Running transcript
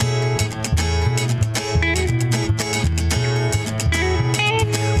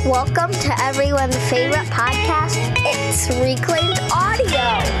Welcome to everyone's favorite podcast. It's Reclaimed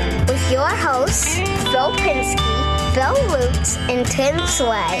Audio with your hosts, Phil Pinsky, Bill Lutz, and Tim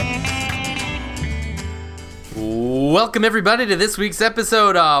Sway. Welcome everybody to this week's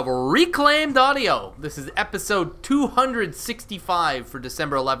episode of Reclaimed Audio. This is episode 265 for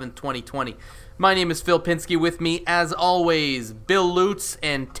December 11th, 2020. My name is Phil Pinsky. With me, as always, Bill Lutz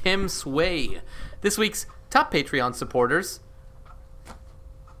and Tim Sway. This week's top Patreon supporters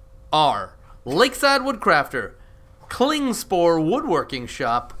are Lakeside Woodcrafter, Klingspor Woodworking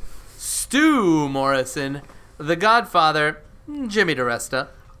Shop, Stu Morrison, The Godfather, Jimmy DeResta,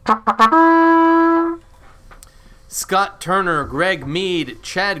 Scott Turner, Greg Mead,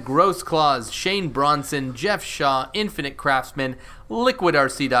 Chad Grossclaws, Shane Bronson, Jeff Shaw, Infinite Craftsman,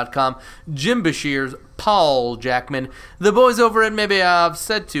 LiquidRC.com, Jim Bashirs, Paul Jackman, the boys over at Maybe I've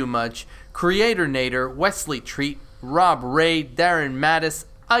Said Too Much, Creator Nader, Wesley Treat, Rob Ray, Darren Mattis,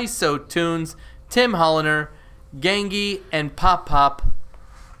 ISO Tunes, Tim Holliner, Gangi, and Pop Pop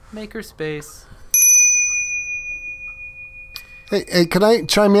Makerspace. Hey, can I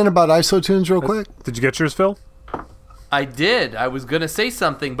chime in about ISO Tunes real quick? Did you get yours, Phil? I did. I was going to say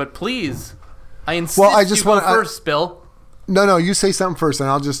something, but please. I insist you go first, Bill. No, you say something first, and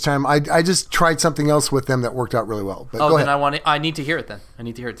I'll just chime. I just tried something else with them that worked out really well. But go then ahead. I need to hear it then. I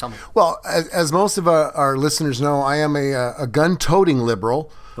need to hear it. Tell me. Well, as most of our listeners know, I am a gun-toting liberal.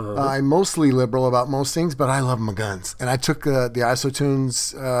 I'm mostly liberal about most things, but I love my guns. And I took the ISO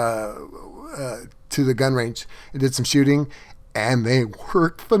Tunes to the gun range and did some shooting, and they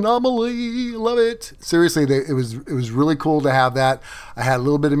worked phenomenally. Love it. Seriously, it was really cool to have that. I had a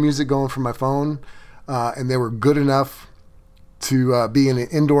little bit of music going from my phone, and they were good enough to be in an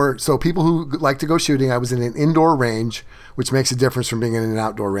indoor. So people who like to go shooting, I was in an indoor range, which makes a difference from being in an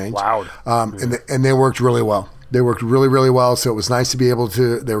outdoor range. Wow. And they worked really well. They worked really, really well. So it was nice to be able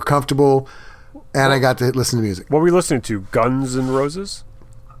to. They were comfortable, and I got to listen to music. What were you listening to? Guns N' Roses?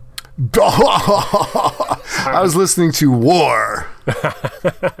 I was listening to War.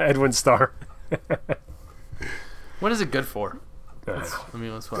 Edwin Starr. What is it good for? That's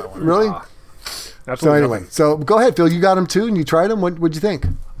what I want. Really? Absolutely. So anyway, so go ahead, Phil. You got them too, and you tried them. What'd you think?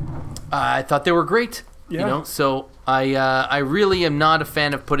 I thought they were great. Yeah. So I really am not a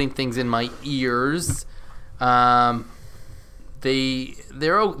fan of putting things in my ears. They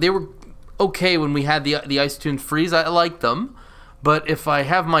were okay when we had the ISO Tunes Freeze. I liked them. But if I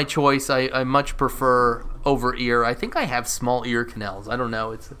have my choice, I much prefer over ear. I think I have small ear canals. I don't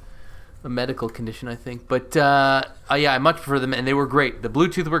know. It's a medical condition, I think. But I much prefer them, and they were great. The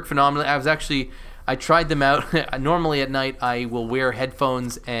Bluetooth worked phenomenally. I tried them out. Normally at night, I will wear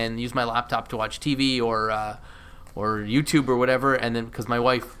headphones and use my laptop to watch TV or YouTube or whatever. And then because my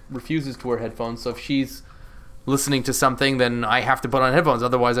wife refuses to wear headphones, so if she's listening to something, then I have to put on headphones.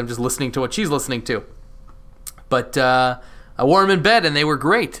 Otherwise, I'm just listening to what she's listening to. But I wore them in bed, and they were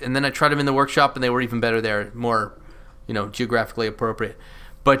great. And then I tried them in the workshop, and they were even better there, more, geographically appropriate.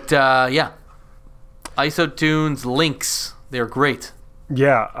 But ISO Tunes Lynx, they're great.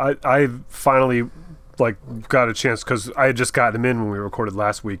 Yeah, I finally got a chance because I had just got them in when we recorded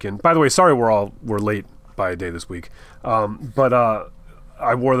last week. And by the way, sorry we're late by a day this week. But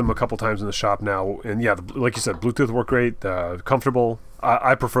I wore them a couple times in the shop now, and yeah, like you said, Bluetooth work great, comfortable.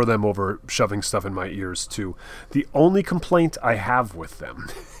 I prefer them over shoving stuff in my ears too. The only complaint I have with them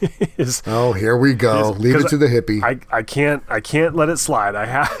is here we go. Leave it to the hippie. I can't let it slide. I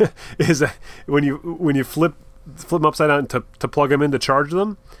have is when you flip them upside down to plug them in to charge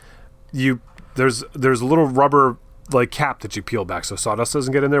them, there's a little rubber cap that you peel back so sawdust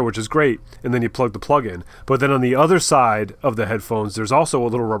doesn't get in there, which is great, and then you plug the plug in. But then on the other side of the headphones, there's also a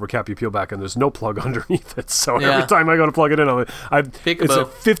little rubber cap you peel back, and there's no plug underneath it. So every time I go to plug it in, it's a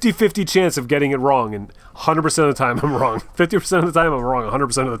 50-50 chance of getting it wrong, and 100% of the time I'm wrong. 50% of the time I'm wrong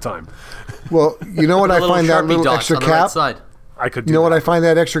 100% of the time. Well, you know what I find that little extra cap? I could do what I find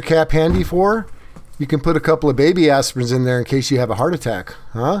that extra cap handy for? You can put a couple of baby aspirins in there in case you have a heart attack,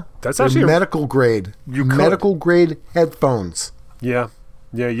 huh? That's actually medical grade. Medical grade headphones. Yeah,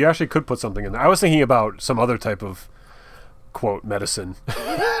 you actually could put something in there. I was thinking about some other type of quote medicine.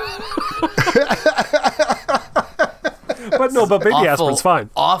 But baby aspirin's fine.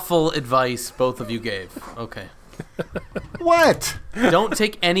 Awful advice both of you gave. Okay. What? Don't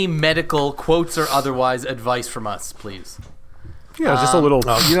take any medical quotes or otherwise advice from us, please. Yeah, just a little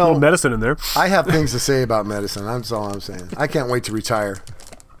medicine in there. I have things to say about medicine. That's all I'm saying. I can't wait to retire.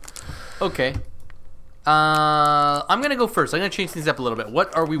 Okay. I'm going to go first. I'm going to change things up a little bit.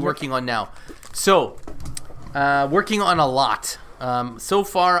 What are we working on now? So, working on a lot. So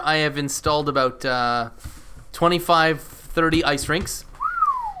far, I have installed about 25, 30 ice rinks.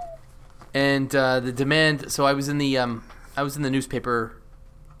 and the demand. So I was in the newspaper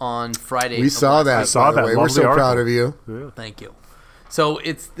on Friday. We saw that. saw that. Way. We're Lovely so article. proud of you. Thank you. So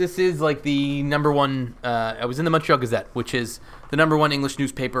this is like the number one. I was in the Montreal Gazette, which is the number one English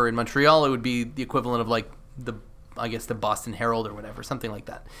newspaper in Montreal. It would be the equivalent of like the Boston Herald or whatever, something like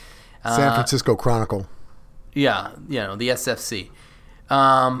that. San Francisco Chronicle. Yeah, the SFC.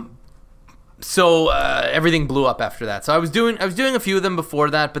 So everything blew up after that. So I was doing a few of them before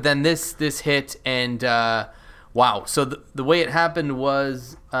that, but then this hit, and wow. So the way it happened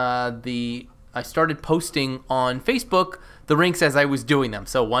was I started posting on Facebook the rinks as I was doing them.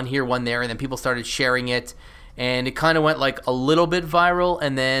 So one here, one there, and then people started sharing it, and it kind of went like a little bit viral.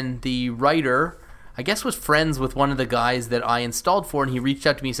 And then the writer, I guess, was friends with one of the guys that I installed for, and he reached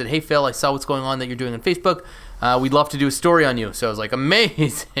out to me and said, "Hey Phil, I saw what's going on that you're doing on Facebook. We'd love to do a story on you." So I was like,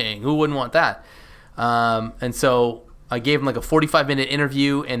 amazing. Who wouldn't want that? And so I gave him like a 45-minute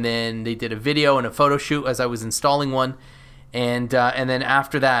interview, and then they did a video and a photo shoot as I was installing one. And then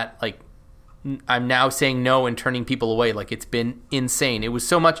after that, like, I'm now saying no and turning people away. Like, it's been insane. It was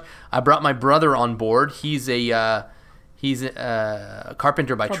so much. I brought my brother on board. He's a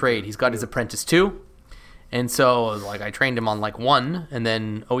carpenter by trade. He's got his apprentice too. And so like I trained him on like one, and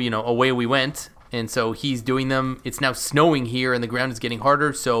then away we went. And so he's doing them. It's now snowing here and the ground is getting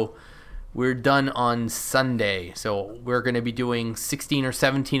harder. So we're done on Sunday. So we're going to be doing 16 or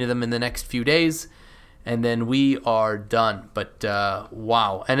 17 of them in the next few days. And then we are done. But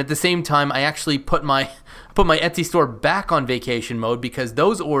wow. And at the same time, I actually put my Etsy store back on vacation mode because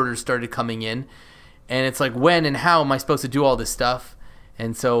those orders started coming in. And it's like, when and how am I supposed to do all this stuff?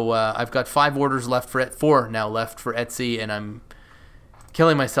 And so I've got 4 now left for Etsy, and I'm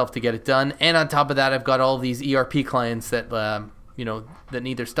killing myself to get it done. And on top of that, I've got all these ERP clients that that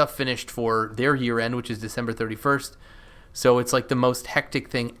need their stuff finished for their year end, which is December 31st. So it's like the most hectic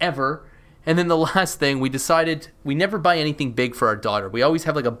thing ever. And then the last thing, we decided we never buy anything big for our daughter. We always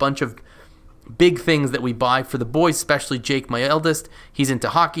have like a bunch of big things that we buy for the boys, especially Jake, my eldest. He's into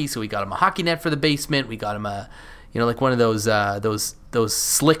hockey, so we got him a hockey net for the basement. We got him like one of those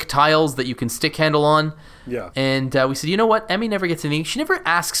slick tiles that you can stick handle on. Yeah. And we said, you know what? Emmy never gets anything. She never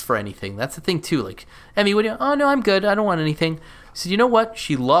asks for anything. That's the thing too. Like, Emmy, oh no, I'm good. I don't want anything. So you know what?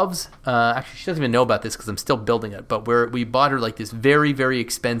 She loves. Actually, she doesn't even know about this because I'm still building it. But we bought her like this very, very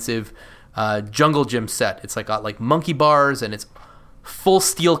expensive jungle gym set. It's like got like monkey bars, and it's full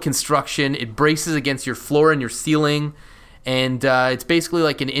steel construction. It braces against your floor and your ceiling, and it's basically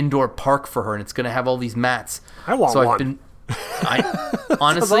like an indoor park for her. And it's going to have all these mats. I want one.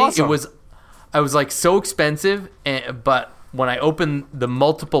 Honestly, awesome. I was like so expensive, but when I opened the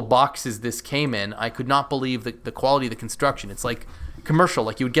multiple boxes this came in, I could not believe the quality of the construction. It's like commercial.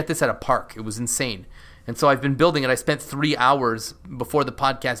 Like you would get this at a park. It was insane. And so I've been building it. I spent 3 hours before the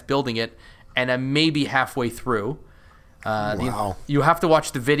podcast building it, and I'm maybe halfway through. Wow. You have to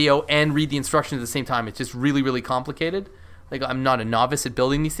watch the video and read the instructions at the same time. It's just really, really complicated. Like, I'm not a novice at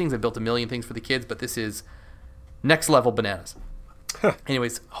building these things. I built a million things for the kids, but this is next level bananas.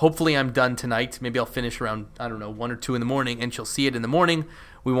 Anyways, hopefully I'm done tonight. Maybe I'll finish around, 1 or 2 in the morning, and she'll see it in the morning.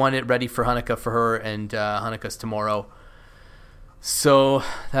 We want it ready for Hanukkah for her, and Hanukkah's tomorrow. So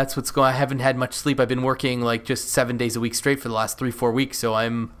that's what's going on. I haven't had much sleep. I've been working like just 7 days a week straight for the last 3-4 weeks, so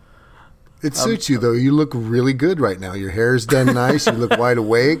It suits you, though. You look really good right now. Your hair's done nice. You look wide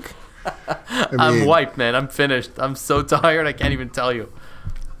awake. I'm wiped, man. I'm finished. I'm so tired. I can't even tell you.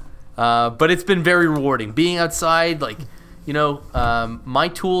 But it's been very rewarding. Being outside, like,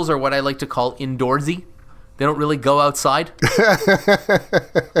 my tools are what I like to call indoorsy. They don't really go outside.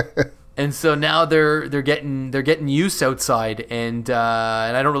 And so now they're getting use outside, and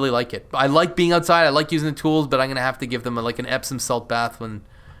I don't really like it. I like being outside. I like using the tools, but I'm gonna have to give them like an Epsom salt bath when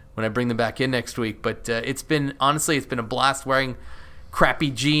I bring them back in next week. But it's been a blast wearing crappy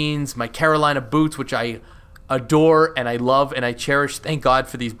jeans, my Carolina boots, which I adore and I love and I cherish. Thank God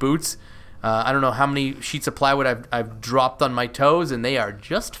for these boots. I don't know how many sheets of plywood I've dropped on my toes, and they are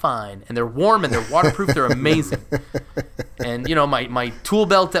just fine. And they're warm and they're waterproof. They're amazing. And, my tool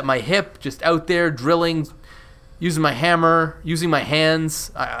belt at my hip, just out there drilling, using my hammer, using my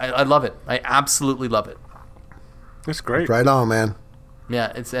hands. I love it. I absolutely love it. That's great. Right on, man.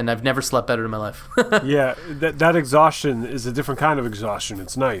 Yeah, and I've never slept better in my life. Yeah, that exhaustion is a different kind of exhaustion.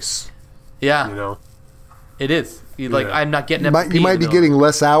 It's nice. Yeah. It is. I'm not getting up. You might be getting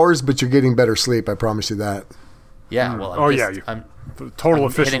less hours, but you're getting better sleep. I promise you that. Yeah. Well. I'm total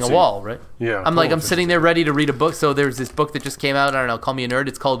efficiency. Hitting a wall, right? Yeah. I'm sitting there ready to read a book. So there's this book that just came out. I don't know. Call me a nerd.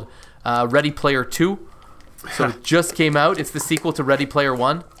 It's called Ready Player 2. So it just came out. It's the sequel to Ready Player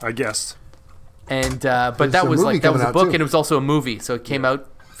 1. I guess. And but that was a book, and it was also a movie. So it came out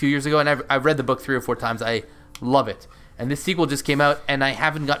a few years ago, and I've read the book 3 or 4 times. I love it. And this sequel just came out, and I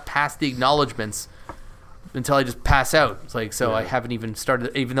haven't got past the acknowledgments until I just pass out. It's like, so I haven't even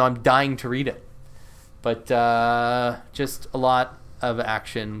started, even though I'm dying to read it. But just a lot of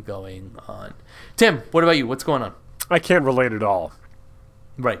action going on. Tim, what about you? What's going on? I can't relate at all.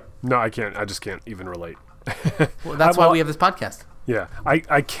 Right. No, I can't. I just can't even relate. Well, that's why we have this podcast. Yeah,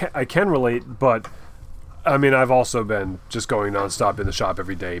 I can relate, but I mean, I've also been just going nonstop in the shop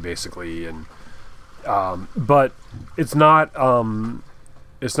every day, basically, and but it's not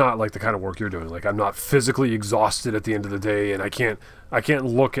like the kind of work you're doing. Like, I'm not physically exhausted at the end of the day, and I can't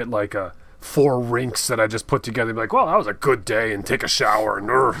look at like 4 rinks that I just put together and be like, well, that was a good day, and take a shower and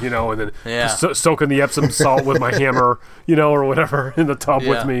and then just soak in the Epsom salt with my hammer, or whatever in the tub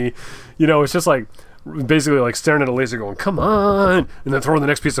with me. It's just like basically like staring at a laser going, come on, and then throwing the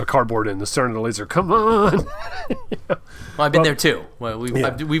next piece of cardboard in, staring at a laser, come on. Well, I've been there too. Well,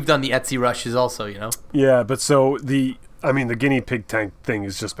 we've done the Etsy rushes also, Yeah, but so the guinea pig tank thing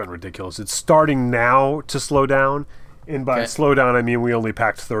has just been ridiculous. It's starting now to slow down, and by slow down I mean we only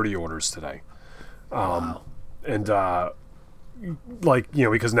packed 30 orders today. Wow. And because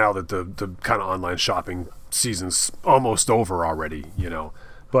now that the kind of online shopping season's almost over already,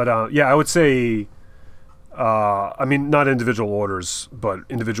 But I would say not individual orders, but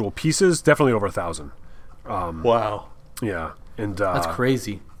individual pieces, definitely over 1,000. Wow. Yeah, and that's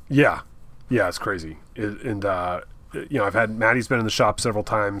crazy. Yeah, it's crazy. I've had Maddie's been in the shop several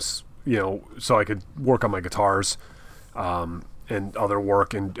times, so I could work on my guitars, and other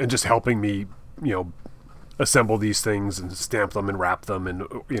work, and just helping me, assemble these things and stamp them and wrap them, and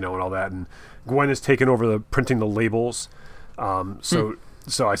and all that. And Gwen has taken over the printing the labels,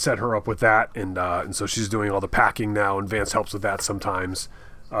 So I set her up with that, and so she's doing all the packing now, and Vance helps with that sometimes.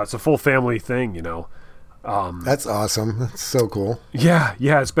 It's a full family thing, That's awesome. That's so cool. Yeah,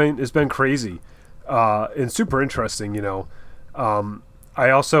 it's been crazy, and super interesting. I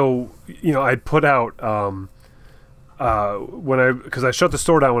also, I put out because I shut the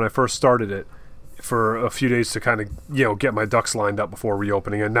store down when I first started it for a few days to kind of get my ducks lined up before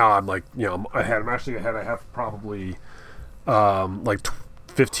reopening, and now I'm like I'm actually ahead. I have probably like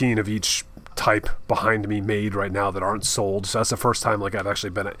 15 of each type behind me made right now that aren't sold. So that's the first time like I've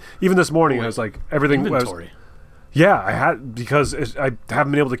actually been even this morning. I was like everything inventory. I had because I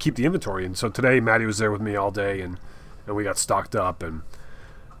haven't been able to keep the inventory, and so today Maddie was there with me all day, and we got stocked up, and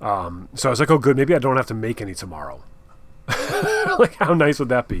so I was like, oh good, maybe I don't have to make any tomorrow. Like how nice would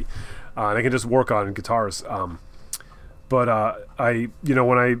that be? And I can just work on guitars. But I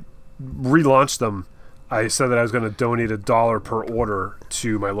when I relaunched them, I said that I was going to donate $1 per order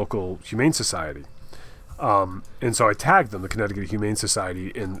to my local Humane Society. And so I tagged them, the Connecticut Humane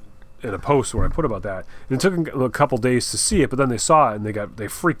Society, in a post where I put about that. And it took them a couple days to see it, but then they saw it and they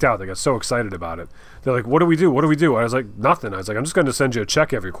freaked out. They got so excited about it. They're like, what do we do? What do we do? I was like, nothing. I was like, I'm just going to send you a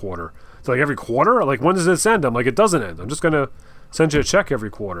check every quarter. It's like, every quarter? Like, when does this end? I'm like, it doesn't end. I'm just going to send you a check every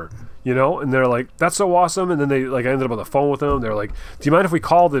quarter, And they're like, that's so awesome. And then I ended up on the phone with them. They're like, do you mind if we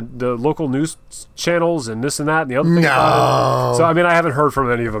call the local news channels and this and that and the other thing? No. So, I haven't heard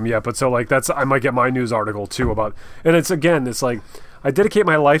from any of them yet, but so like I might get my news article too about, and it's like, I dedicate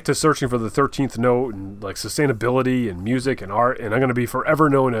my life to searching for the 13th note and like sustainability and music and art, and I'm going to be forever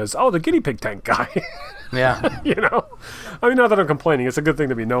known as, the guinea pig tank guy. Yeah. Not that I'm complaining. It's a good thing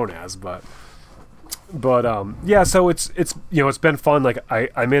to be known as, but so it's been fun. Like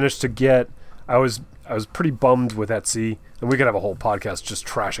I managed to get, I was pretty bummed with Etsy, and we could have a whole podcast just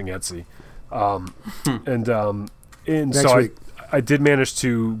trashing Etsy. And so week. I did manage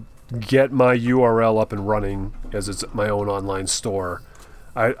to get my URL up and running as it's my own online store.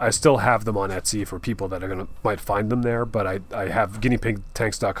 I still have them on Etsy for people that might find them there, but I have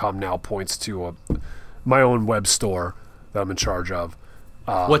guineapigtanks.com now points to my own web store that I'm in charge of.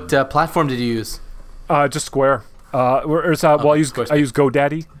 What platform did you use? Just Square. I use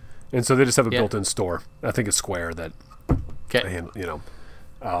GoDaddy, and so they just have a built-in store. I think it's Square that, and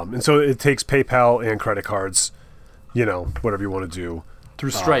so it takes PayPal and credit cards, whatever you want to do.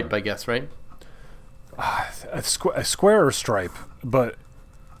 Through Stripe, I guess, right? Square or Stripe, but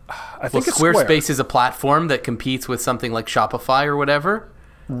I think it's Square. Squarespace is a platform that competes with something like Shopify or whatever.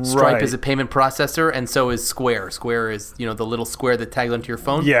 Stripe is a payment processor, and so is Square. Square is the little square that tags onto your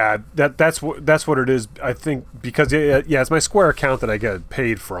phone. Yeah, that's what it is. I think because it's my Square account that I get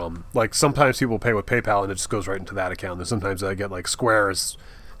paid from. Like sometimes people pay with PayPal and it just goes right into that account. And sometimes I get like Square has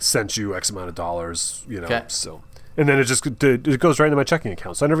sent you X amount of dollars. So and then it goes right into my checking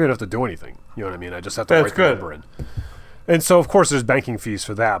account. So I never even have to do anything. You know what I mean? I just have to write the number in. And so of course there's banking fees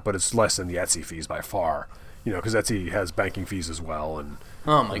for that, but it's less than the Etsy fees by far. because Etsy has banking fees as well. And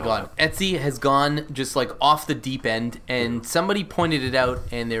oh my God, Etsy has gone just like off the deep end, and somebody pointed it out,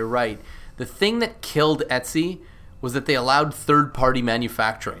 and they're right. The thing that killed Etsy was that they allowed third-party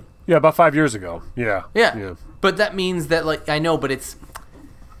manufacturing. Yeah, about 5 years ago. Yeah. Yeah. But that means that, like, I know, but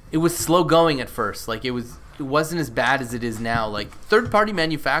it was slow going at first. Like, it wasn't as bad as it is now. Like, third-party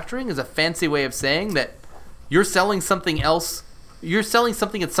manufacturing is a fancy way of saying that you're selling something else. You're selling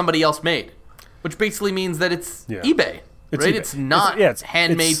something that somebody else made, which basically means that it's eBay, It's right? eBay. It's not It's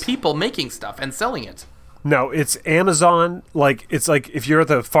handmade people making stuff and selling it. No, it's Amazon. Like, it's like if you're at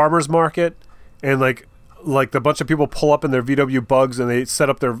the farmer's market and like the bunch of people pull up in their VW Bugs and they set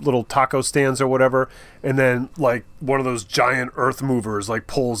up their little taco stands or whatever, and then like one of those giant earth movers like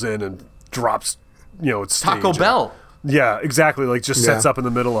pulls in and drops, it's Taco Bell. Yeah, exactly. Like just sets up in the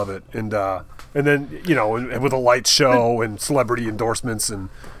middle of it, and then and with a light show and celebrity endorsements and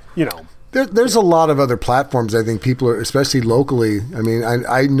There's a lot of other platforms I think people are, especially locally. I mean,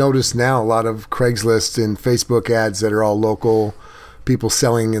 I notice now a lot of Craigslist and Facebook ads that are all local people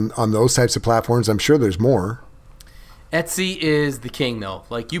selling on those types of platforms. I'm sure there's more. Etsy is the king, though.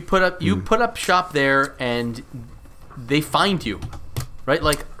 Like you put up shop there, and they find you, right?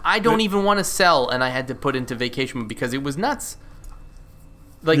 Like I don't even want to sell, and I had to put into vacation mode because it was nuts.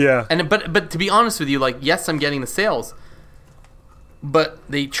 Like but to be honest with you, like yes, I'm getting the sales. But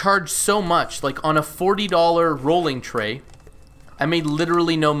they charge so much. Like on a $40 rolling tray, I made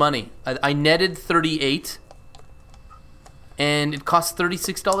literally no money. I netted $38, and it cost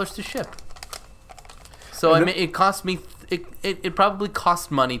 $36 to ship. So it cost me. It probably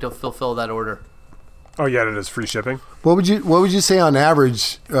cost money to fulfill that order. Oh yeah, it is free shipping. What would you say on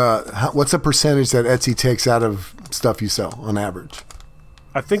average? What's the percentage that Etsy takes out of stuff you sell on average?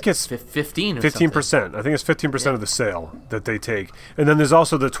 I think it's 15%. I think it's 15% of the sale that they take, and then there's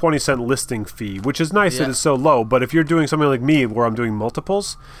also the 20-cent listing fee, which is nice that it's so low. But if you're doing something like me, where I'm doing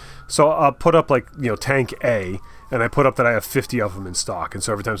multiples, so I'll put up like tank A, and I put up that I have 50 of them in stock, and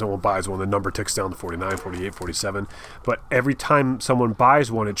so every time someone buys one, the number ticks down to 49, 48, 47. But every time someone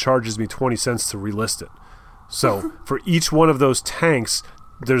buys one, it charges me 20 cents to relist it. So for each one of those tanks,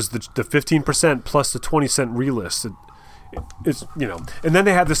 there's the 15% plus the 20-cent relist. It's and then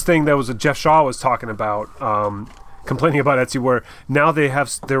they had this thing that was Jeff Shaw was talking about, complaining about Etsy, where now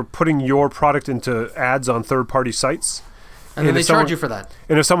they're putting your product into ads on third-party sites, and then they charge you for that.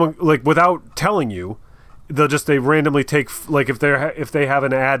 And if someone like without telling you, they randomly take, like if they have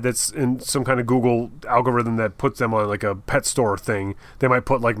an ad that's in some kind of Google algorithm that puts them on like a pet store thing, they might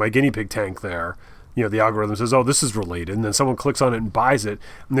put like my guinea pig tank there. The algorithm says, oh, this is related, and then someone clicks on it and buys it,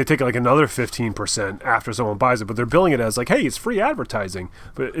 and they take like another 15% after someone buys it, but they're billing it as like, hey, it's free advertising,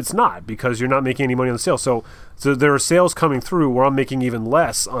 but it's not, because you're not making any money on the sale. So there are sales coming through where I'm making even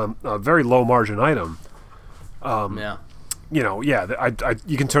less on a very low margin item. You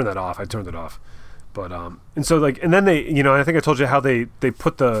can turn that off. I turned it off. But and so like, and then they, I think I told you how they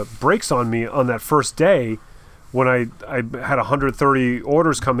put the brakes on me on that first day when I had 130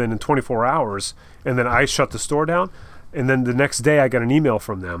 orders come in 24 hours, and then I shut the store down, and then the next day I got an email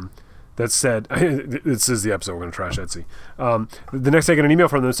from them that said, this is the episode, we're going to trash Etsy. The next day I got an email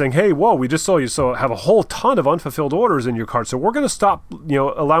from them saying, hey, whoa, we just saw you have a whole ton of unfulfilled orders in your cart, so we're going to stop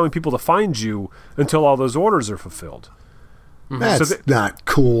allowing people to find you until all those orders are fulfilled. That's not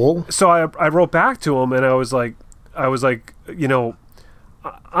cool. So I wrote back to them, and I was like, I'm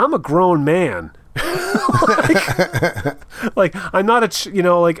a grown man. like I'm not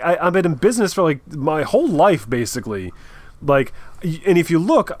I've been in business for like my whole life basically, like, and if you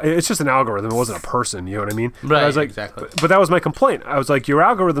look, it's just an algorithm, it wasn't a person, you know what I mean? Right. I was like, exactly. But that was my complaint. I was like, your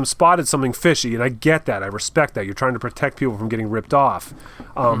algorithm spotted something fishy, and I get that, I respect that, you're trying to protect people from getting ripped off,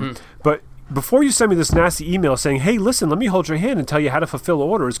 but before you send me this nasty email saying, hey, listen, let me hold your hand and tell you how to fulfill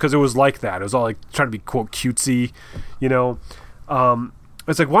orders, because it was like that, it was all like trying to be quote cutesy,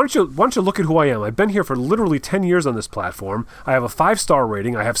 it's like, why don't you look at who I am? I've been here for literally 10 years on this platform. I have a 5-star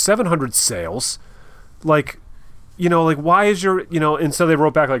rating. I have 700 sales. Like, why is your, and so they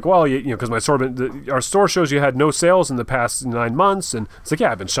wrote back like, well, because our store shows you had no sales in the past 9 months. And it's like,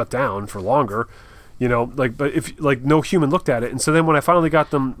 yeah, I've been shut down for longer, but if like no human looked at it. And so then when I finally got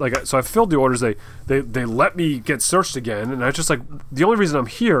them, like, so I filled the orders, they let me get searched again. And I was just like, the only reason I'm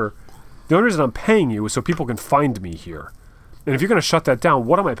paying you is so people can find me here. And if you're going to shut that down,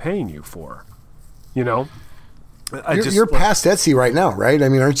 what am I paying you for? You're past Etsy right now, right? I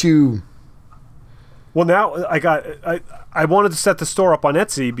mean, aren't you? Well, now I wanted to set the store up on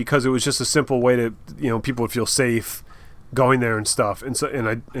Etsy because it was just a simple way to, people would feel safe, going there and stuff. And so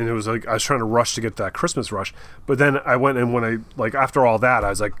and it was like I was trying to rush to get that Christmas rush. But then I went, and when I like after all that, I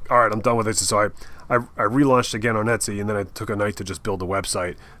was like, all right, I'm done with this. So I relaunched again on Etsy, and then I took a night to just build the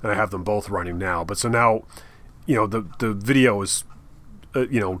website, and I have them both running now. But so now, the video is,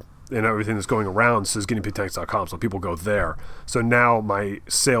 and everything that's going around says guineapigtanks.com, so people go there. So now my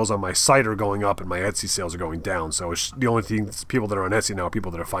sales on my site are going up and my Etsy sales are going down. So it's the only thing, people that are on Etsy now are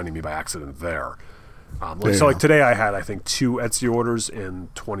people that are finding me by accident there. Like today I had, I think, 2 Etsy orders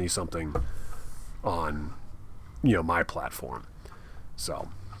and 20 something on, my platform. So,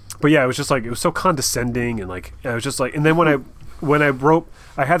 but yeah, it was just like, it was so condescending, and like, I was just like, and then when I wrote,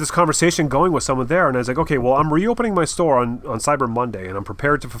 I had this conversation going with someone there, and I was like, okay, well, I'm reopening my store on Cyber Monday, and I'm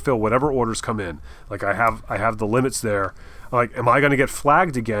prepared to fulfill whatever orders come in. Like I have the limits there. Like, am I going to get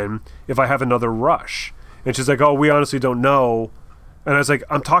flagged again if I have another rush? And she's like, oh, we honestly don't know. And I was like,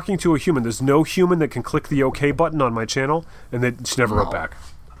 I'm talking to a human. There's no human that can click the OK button on my channel. And then she never wrote back.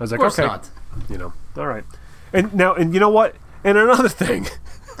 I was like, okay, not. All right. And now, and you know what? And another thing.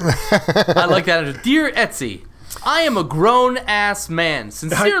 I like that. Dear Etsy, I am a grown-ass man.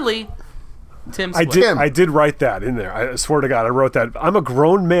 Sincerely, Tim Swift. I did write that in there. I swear to God, I wrote that. I'm a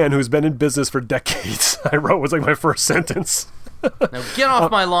grown man who's been in business for decades. I wrote, was like my first sentence. Now get off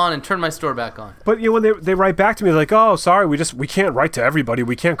my lawn and turn my store back on. But when they write back to me, they're like, oh, sorry, we can't write to everybody.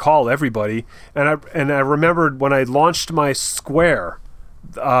 We can't call everybody. And I remembered when I launched my Square,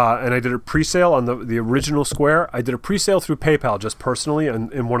 and I did a pre-sale on the original Square. I did a pre-sale through PayPal just personally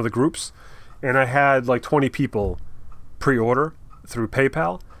in one of the groups. And I had like 20 people pre-order through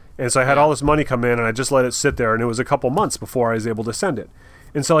PayPal. And so I had all this money come in, and I just let it sit there. And it was a couple months before I was able to send it.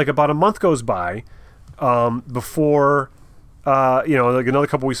 And so like about a month goes by before... like another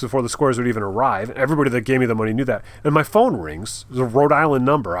couple weeks before the Squares would even arrive. And everybody that gave me the money knew that. And my phone rings. It was a Rhode Island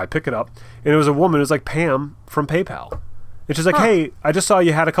number. I pick it up, and it was a woman. It was like Pam from PayPal. And she's like, hey, I just saw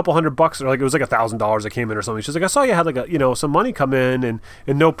you had a couple $100, or like it was like $1,000 that came in or something. She's like, I saw you had like some money come in, and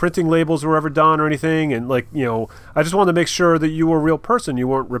no printing labels were ever done or anything. And like, I just wanted to make sure that you were a real person. You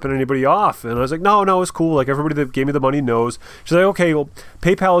weren't ripping anybody off. And I was like, no, it's cool. Like everybody that gave me the money knows. She's like, okay, well,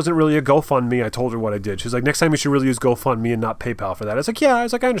 PayPal isn't really a GoFundMe. I told her what I did. She's like, next time you should really use GoFundMe and not PayPal for that. I was like, yeah. I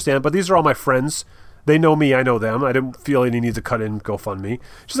was like, I understand, but these are all my friends. They know me. I know them. I didn't feel any need to cut in GoFundMe.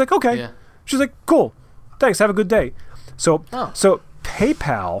 She's like, okay. Yeah. She's like, cool. Thanks. Have a good day. So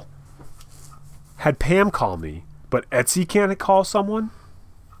PayPal had Pam call me, but Etsy can't call someone.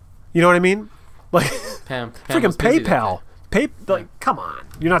 You know what I mean? Like Pam freaking PayPal. Come on,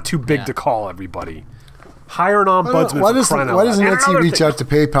 you're not too big to call everybody. Hire an ombudsman. Why doesn't Etsy reach out to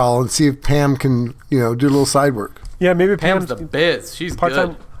PayPal and see if Pam can do a little side work? Yeah, maybe Pam's the biz. She's part-time.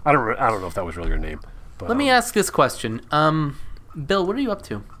 Good. I don't know if that was really her name. But, Let me ask this question. Bill, what are you up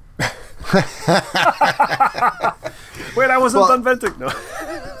to? Wait, I wasn't done venting. No.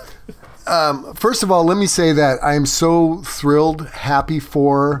 First of all, let me say that I am so thrilled, happy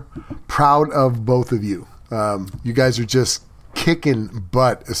proud of both of you. You guys are just kicking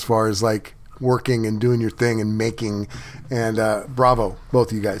butt as far as like working and doing your thing and making, and bravo,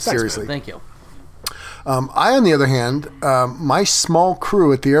 both of you guys. Thanks, seriously. Man. Thank you. I, on the other hand, my small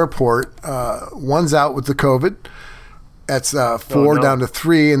crew at the airport, one's out with the COVID. That's 4 down to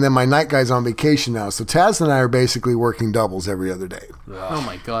 3, and then my night guy's on vacation now. So Taz and I are basically working doubles every other day. Oh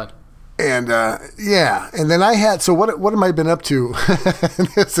my God. And and then I had. So what have I been up to?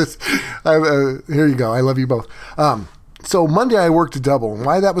 Here you go. I love you both. So Monday I worked a double, and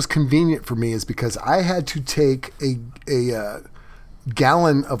why that was convenient for me is because I had to take a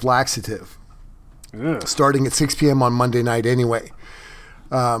gallon of laxative starting at 6 p.m. on Monday night anyway.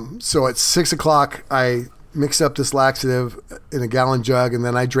 So at 6 o'clock I mix up this laxative in a gallon jug, and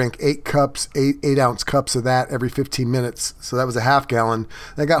then I drank 8 ounce cups of that every 15 minutes. So that was a half gallon.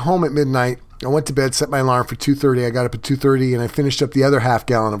 And I got home at midnight. I went to bed, set my alarm for 2:30. I got up at 2:30, and I finished up the other half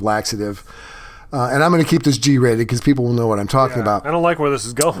gallon of laxative. And I'm going to keep this G-rated because people will know what I'm talking about. I don't like where this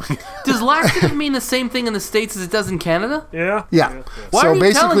is going. Does laxative mean the same thing in the States as it does in Canada? Yeah. Why are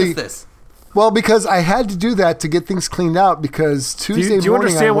you telling us this? Well, because I had to do that to get things cleaned out because Tuesday morning... Do you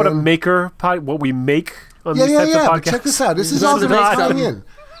understand what we make on these types of podcasts? But check this out. This is all going to tie in.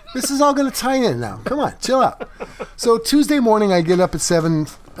 This is all going to tie in now. Come on, chill out. So Tuesday morning, I get up at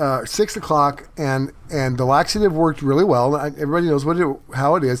 6 o'clock, and the laxative worked really well. Everybody knows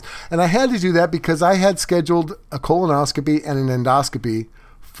how it is. And I had to do that because I had scheduled a colonoscopy and an endoscopy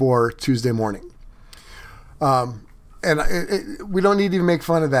for Tuesday morning. And we don't need to even make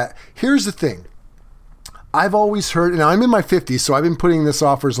fun of that. Here's the thing. I've always heard, and I'm in my 50s, so I've been putting this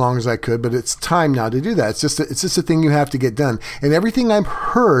off for as long as I could, but it's time now to do that. It's just a thing you have to get done. And everything I've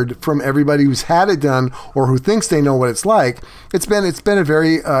heard from everybody who's had it done or who thinks they know what it's like, it's been a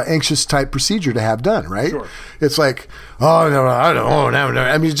very anxious type procedure to have done, right? Sure. It's like, oh, no, I don't know, no.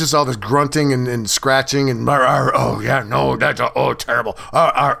 I mean, it's just all this grunting and scratching and, oh, yeah, no, that's, terrible.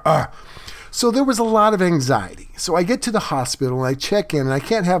 So there was a lot of anxiety. So I get to the hospital and I check in, and I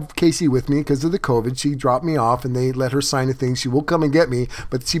can't have Casey with me because of the COVID. She dropped me off and they let her sign a thing. She will come and get me,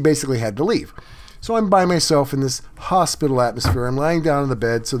 but she basically had to leave. So I'm by myself in this hospital atmosphere. I'm lying down on the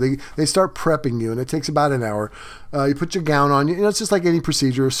bed. So they start prepping you, and it takes about an hour. You put your gown on. It's just like any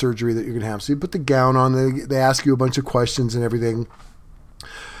procedure or surgery that you're going to have. So you put the gown on. They ask you a bunch of questions and everything.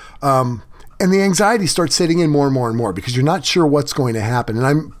 And the anxiety starts setting in more and more and more because you're not sure what's going to happen. And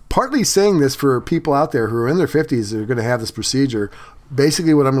I'm partly saying this for people out there who are in their 50s that are going to have this procedure.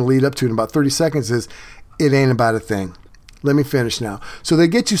 Basically, what I'm going to lead up to in about 30 seconds is it ain't about a thing. Let me finish now. So they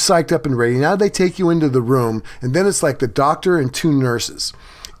get you psyched up and ready. Now they take you into the room, and then it's like the doctor and 2 nurses.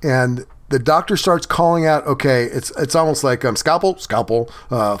 And the doctor starts calling out, okay, it's almost like scalpel,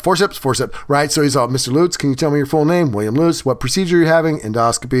 forceps, right? So he's all, Mr. Lutz, can you tell me your full name? William Lutz. What procedure you're having?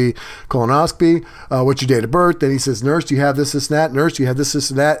 Endoscopy, colonoscopy. What's your date of birth? Then he says, nurse, do you have this, and that? Nurse, do you have this,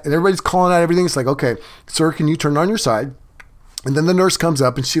 and that? And everybody's calling out everything. It's like, okay, sir, can you turn on your side? And then the nurse comes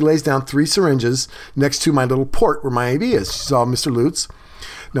up and she lays down 3 syringes next to my little port where my IV is. She's all, Mr. Lutz,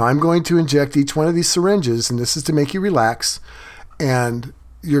 now I'm going to inject each one of these syringes, and this is to make you relax. And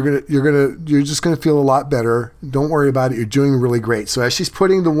you're just gonna feel a lot better. Don't worry about it. You're doing really great. So as she's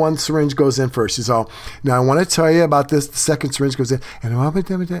putting the one syringe goes in first, she's all, now I want to tell you about this. The second syringe goes in, and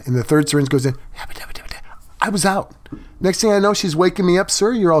the third syringe goes in. I was out. Next thing I know, she's waking me up.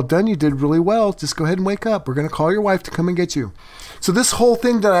 Sir, you're all done. You did really well. Just go ahead and wake up. We're gonna call your wife to come and get you. So this whole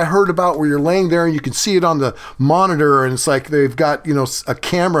thing that I heard about where you're laying there and you can see it on the monitor, and it's like they've got a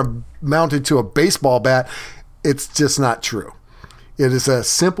camera mounted to a baseball bat. It's just not true. It is a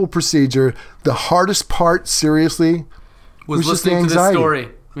simple procedure. The hardest part, seriously, was just the anxiety. To this story.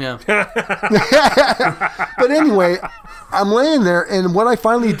 Yeah. But anyway, I'm laying there, and what I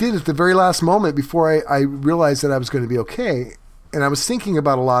finally did at the very last moment before I realized that I was going to be okay, and I was thinking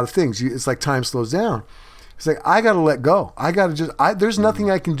about a lot of things. It's like time slows down. It's like, I got to let go. There's nothing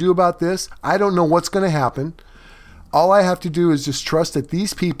I can do about this. I don't know what's going to happen. All I have to do is just trust that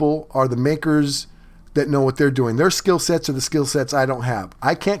these people are the makers that know what they're doing. Their skill sets are the skill sets I don't have.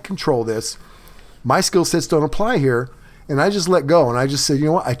 I can't control this. My skill sets don't apply here. And I just let go. And I just said, you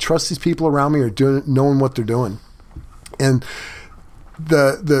know what? I trust these people around me are knowing what they're doing. And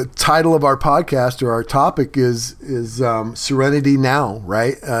the title of our podcast or our topic is Serenity Now,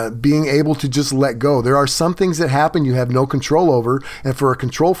 right? Being able to just let go. There are some things that happen you have no control over. And for a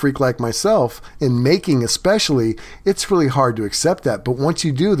control freak like myself, in making especially, it's really hard to accept that. But once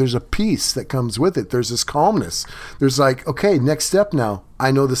you do, there's a peace that comes with it. There's this calmness. There's like, okay, next step now.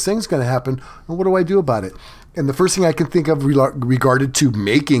 I know this thing's going to happen. And what do I do about it? And the first thing I can think of regarded to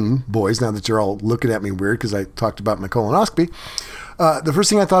making, boys, now that you're all looking at me weird because I talked about my colonoscopy, the first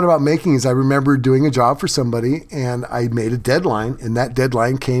thing I thought about making is I remember doing a job for somebody and I made a deadline, and that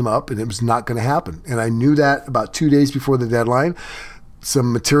deadline came up and it was not going to happen. And I knew that about 2 days before the deadline.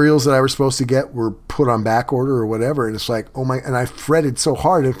 Some materials that I was supposed to get were put on back order or whatever. And it's like, oh my, and I fretted so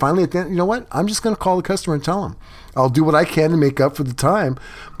hard. And finally at the end, you know what? I'm just going to call the customer and tell them. I'll do what I can to make up for the time.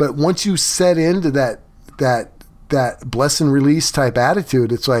 But once you set into that bless and release type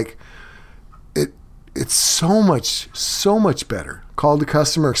attitude, it's like, it's so much better. Called the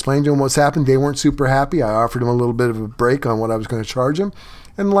customer, explained to them what's happened. They weren't super happy. I offered them a little bit of a break on what I was going to charge them,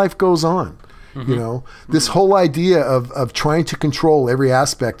 and life goes on. Mm-hmm. You know, this whole idea of trying to control every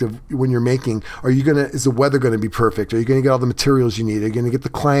aspect of when you're making, is the weather going to be perfect? Are you going to get all the materials you need? Are you going to get the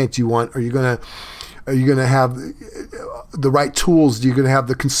client you want? Are you going to have the right tools? Are you going to have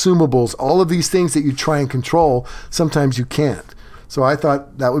the consumables? All of these things that you try and control, sometimes you can't. So I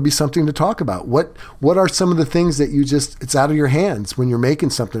thought that would be something to talk about. What are some of the things that it's out of your hands when you're making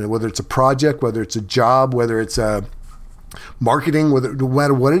something, whether it's a project, whether it's a job, whether it's marketing, no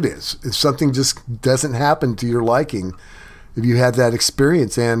matter what it is. If something just doesn't happen to your liking, if you had that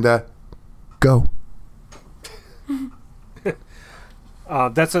experience, and go.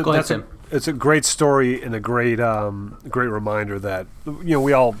 It's a great story and a great reminder that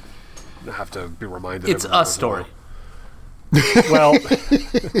we all have to be reminded. It's a story. Well,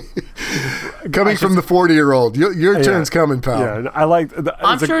 coming from the 40-year-old, your turn's coming, pal. Yeah, I like.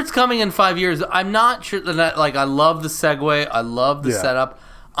 I'm sure it's coming in 5 years. I'm not sure that. I love the segue. I love the setup.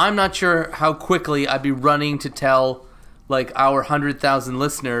 I'm not sure how quickly I'd be running to tell our 100,000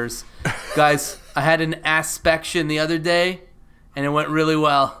 listeners, guys. I had an aspection the other day, and it went really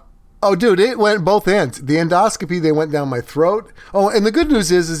well. Oh, dude, it went both ends. The endoscopy, they went down my throat. Oh, and the good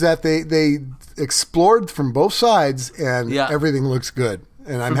news is that they explored from both sides, and everything looks good.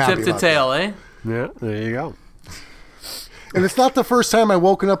 And I'm happy tip to about tail, that. eh? Yeah, there you go. And it's not the first time I've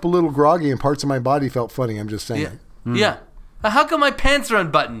woken up a little groggy and parts of my body felt funny. I'm just saying. Yeah. How come my pants are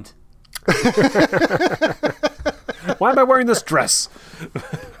unbuttoned? Why am I wearing this dress?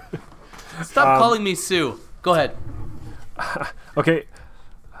 Stop calling me Sue. Go ahead. Okay,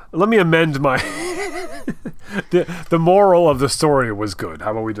 let me amend my... the moral of the story was good.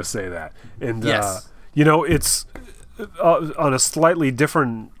 How about we just say that? And, yes. It's... on a slightly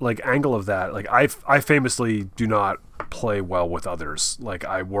different angle of that, I famously do not play well with others.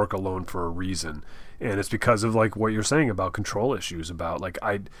 I work alone for a reason, and it's because of what you're saying about control issues. About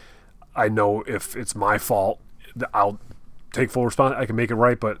I know if it's my fault, I'll take full responsibility. I can make it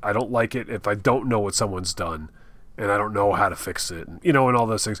right, but I don't like it if I don't know what someone's done, and I don't know how to fix it, and all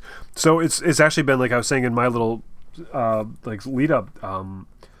those things. So it's actually been I was saying in my little lead up,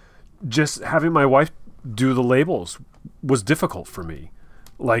 just having my wife do the labels was difficult for me.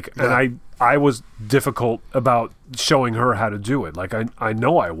 And I was difficult about showing her how to do it. I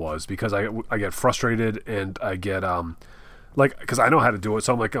know I was, because I get frustrated, and I get because I know how to do it.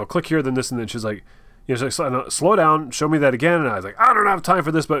 So I'm like, oh, click here, then this, and then she's like, she's like, slow down, show me that again. And I was like, I don't have time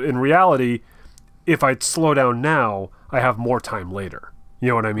for this. But in reality, if I slow down now, I have more time later. You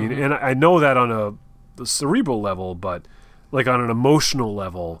know what I mean? Mm-hmm. And I know that on the cerebral level, but on an emotional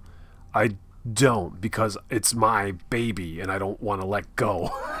level, I don't, because it's my baby and I don't want to let go.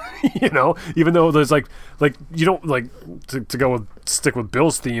 Even though there's you don't to go with stick with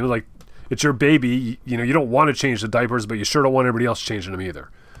Bill's theme, it's your baby, you don't want to change the diapers, but you sure don't want everybody else changing them either.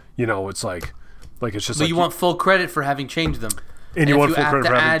 It's it's just but you want full credit for having changed them. And you want full credit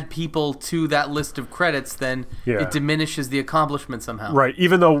for having... add people to that list of credits, then it diminishes the accomplishment somehow. Right.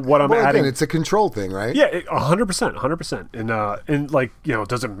 Even though what I'm adding... Again, it's a control thing, right? Yeah, 100%. And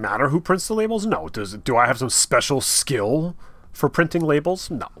does it matter who prints the labels? No. Do I have some special skill for printing labels?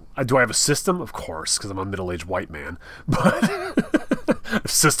 No. Do I have a system? Of course, because I'm a middle-aged white man. But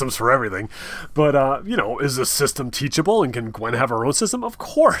systems for everything. But, is the system teachable, and can Gwen have her own system? Of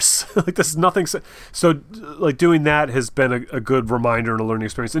course. This is nothing. So doing that has been a good reminder and a learning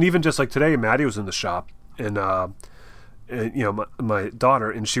experience. And even just today, Maddie was in the shop, and my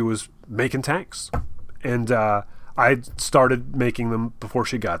daughter, and she was making tanks. And I started making them before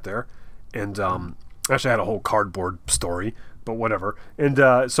she got there. And actually, I had a whole cardboard story, but whatever. And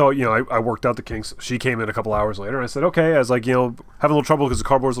so I worked out the kinks. She came in a couple hours later, and I said, okay. I was having a little trouble because the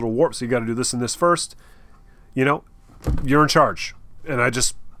cardboard's a little warped, so you got to do this and this first. You're in charge. And I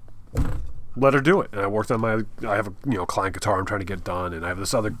just let her do it. And I worked on I have a client guitar I'm trying to get done, and I have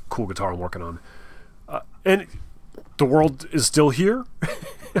this other cool guitar I'm working on. And the world is still here.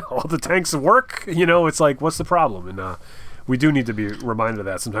 All the tanks work. It's what's the problem? And we do need to be reminded of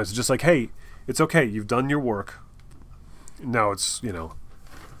that sometimes. It's just hey, it's okay. You've done your work. Now it's,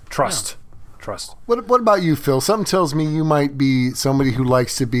 trust. Yeah. Trust. What about you, Phil? Something tells me you might be somebody who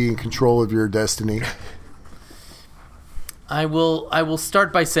likes to be in control of your destiny. I will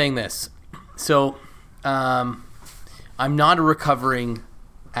start by saying this. So, I'm not a recovering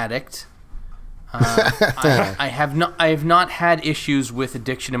addict. I have not had issues with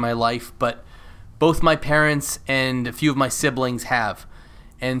addiction in my life, but both my parents and a few of my siblings have.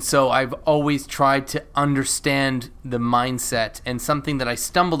 And so I've always tried to understand the mindset, and something that I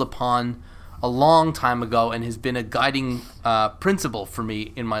stumbled upon a long time ago and has been a guiding principle for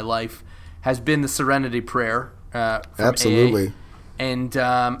me in my life has been the Serenity Prayer from Absolutely. AA. And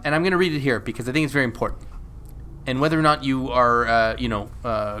I'm going to read it here because I think it's very important. And whether or not you are,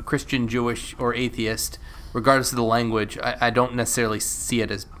 Christian, Jewish, or atheist, regardless of the language, I don't necessarily see it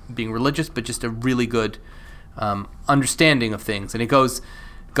as being religious, but just a really good understanding of things. And it goes,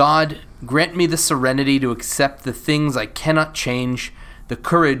 God, grant me the serenity to accept the things I cannot change, the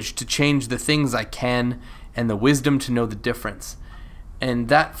courage to change the things I can, and the wisdom to know the difference. And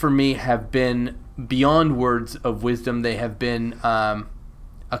that, for me, have been beyond words of wisdom. They have been a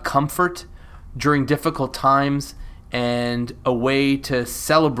comfort during difficult times and a way to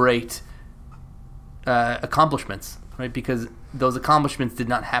celebrate accomplishments, right? Because those accomplishments did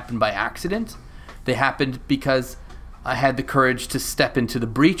not happen by accident. They happened because I had the courage to step into the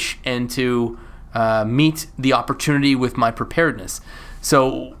breach and to meet the opportunity with my preparedness.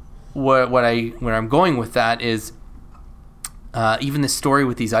 So where I'm going with that is even this story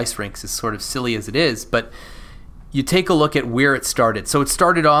with these ice rinks is sort of silly as it is, but you take a look at where it started. So it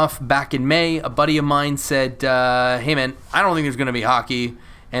started off back in May. A buddy of mine said, hey man, I don't think there's going to be hockey.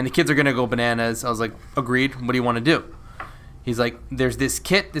 and the kids are going to go bananas. I was like, agreed. What do you want to do? He's like, there's this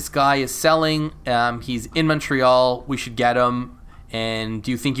kit this guy is selling. He's in Montreal. We should get him. And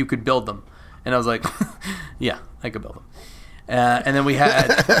do you think you could build them? And I was like, yeah, I could build them. And then we had...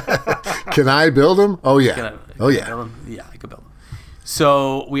 Can I build them? Oh, yeah. Yeah, I could build them.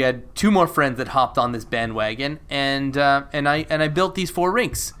 So we had 2 more friends that hopped on this bandwagon, and I built these 4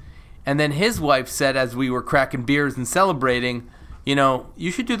 rinks. And then his wife said, as we were cracking beers and celebrating,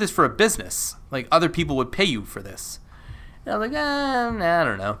 you should do this for a business. Like, other people would pay you for this. And I was like, I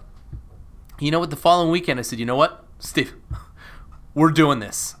don't know. You know what? The following weekend, I said, you know what, Steve, we're doing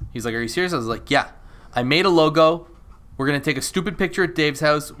this. He's like, are you serious? I was like, yeah. I made a logo. We're going to take a stupid picture at Dave's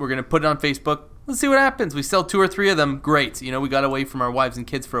house. We're going to put it on Facebook. Let's see what happens. We sell 2 or 3 of them. Great. We got away from our wives and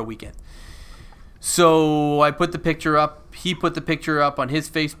kids for a weekend. So I put the picture up. He put the picture up on his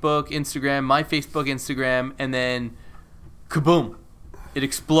Facebook, Instagram, my Facebook, Instagram, and then kaboom, it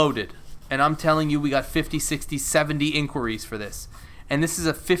exploded. And I'm telling you, we got 50, 60, 70 inquiries for this. And this is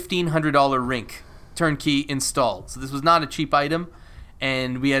a $1,500 rink, turnkey installed. So this was not a cheap item.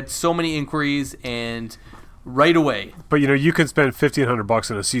 And we had so many inquiries, and right away. But you can spend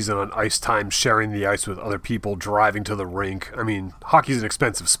 $1,500 in a season on ice time, sharing the ice with other people, driving to the rink. I mean, hockey's an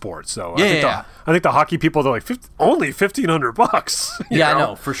expensive sport, so I think the hockey people, they're like, only $1,500. Yeah, I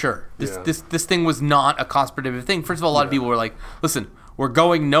know, for sure. This thing was not a cost prohibitive thing. First of all, a lot of people were like, listen, we're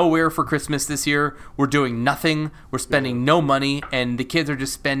going nowhere for Christmas this year. We're doing nothing. We're spending no money, and the kids are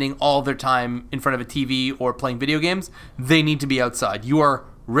just spending all their time in front of a TV or playing video games. They need to be outside. You are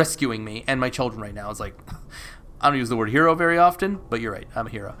rescuing me and my children right now. I was like, I don't use the word hero very often, but you're right, I'm a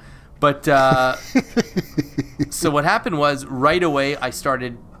hero. But so what happened was, right away I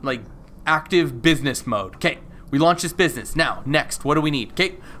started like active business mode. Okay, we launched this business. Now, next, what do we need?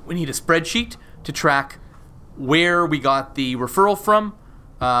 Okay, we need a spreadsheet to track where we got the referral from,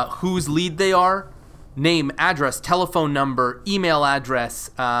 whose lead they are, name, address, telephone number, email address,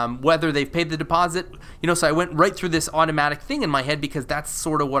 whether they've paid the deposit. So I went right through this automatic thing in my head, because that's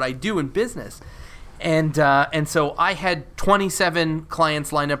sort of what I do in business. And so I had 27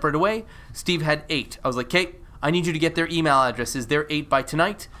 clients lined up right away. Steve had 8. I was like, Kate, I need you to get their email addresses. They're 8 by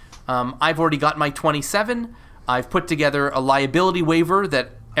tonight. I've already got my 27. I've put together a liability waiver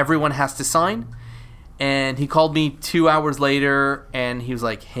that everyone has to sign. And he called me 2 hours later, and he was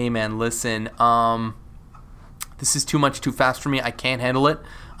like, hey, man, listen, this is too much, too fast for me. I can't handle it.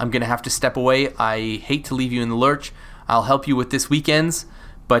 I'm going to have to step away. I hate to leave you in the lurch. I'll help you with this weekends,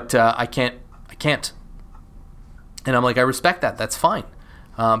 but I can't. And I'm like, I respect that. That's fine.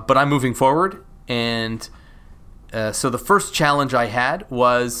 But I'm moving forward. And so the first challenge I had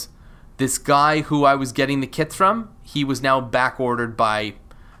was this guy who I was getting the kits from. He was now back ordered by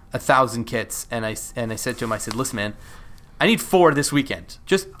 1,000 kits. And I said to him, I said, listen, man, I need 4 this weekend.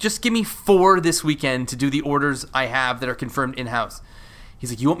 Just give me 4 this weekend to do the orders I have that are confirmed in-house.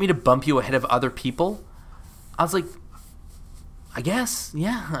 He's like, you want me to bump you ahead of other people? I was like, I guess,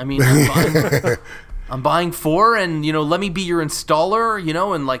 yeah. I mean, I'm buying 4, and let me be your installer,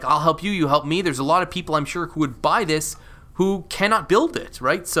 and like I'll help you, you help me. There's a lot of people I'm sure who would buy this who cannot build it,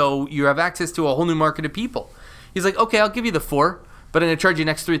 right? So you have access to a whole new market of people. He's like, okay, I'll give you the 4, but I'm gonna charge you an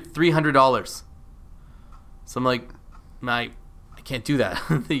extra $300. So I'm like, I can't do that.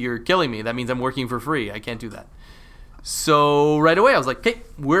 You're killing me. That means I'm working for free. I can't do that. So right away I was like, okay,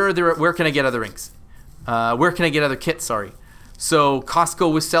 where can I get other rinks? Where can I get other kits? Sorry. So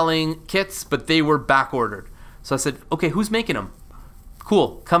Costco was selling kits, but they were back ordered. So I said, okay, who's making them?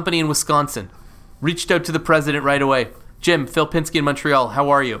 Cool. Company in Wisconsin. Reached out to the president right away. Jim, Phil Pinsky in Montreal. How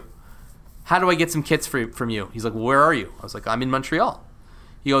are you? How do I get some kits from you? He's like, well, where are you? I was like, I'm in Montreal.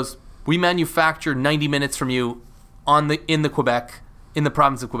 He goes, we manufacture 90 minutes from you in the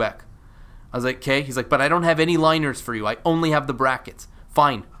province of Quebec. I was like, okay. He's like, but I don't have any liners for you. I only have the brackets.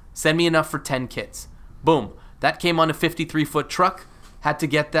 Fine. Send me enough for 10 kits. Boom. That came on a 53-foot truck. Had to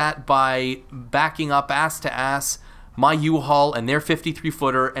get that by backing up ass to ass my U-Haul and their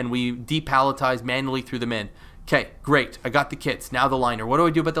 53-footer, and we depalletized manually threw them in. Okay, great. I got the kits. Now the liner. What do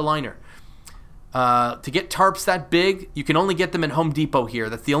I do about the liner? To get tarps that big, you can only get them at Home Depot here.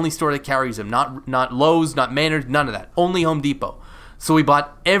 That's the only store that carries them. Not Lowe's, not Maynard, none of that. Only Home Depot. So we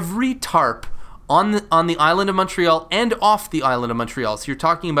bought every tarp on the island of Montreal and off the island of Montreal. So you're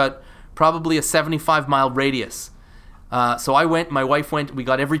talking about probably a 75-mile radius. So I went, my wife went, we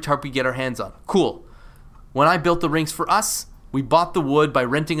got every tarp we get our hands on. Cool. When I built the rinks for us, we bought the wood by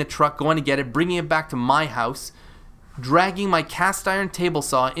renting a truck, going to get it, bringing it back to my house, dragging my cast iron table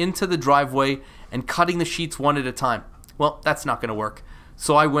saw into the driveway and cutting the sheets one at a time. Well, that's not going to work.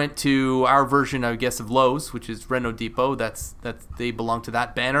 So I went to our version, I guess, of Lowe's, which is Renault Depot. That's they belong to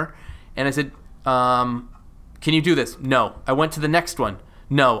that banner. And I said, can you do this? No. I went to the next one.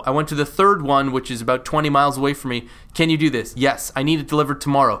 No. I went to the third one, which is about 20 miles away from me. Can you do this? Yes. I need it delivered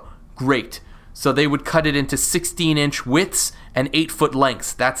tomorrow. Great. So they would cut it into 16-inch widths and 8-foot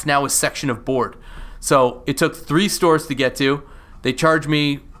lengths. That's now a section of board. So it took 3 stores to get to. They charged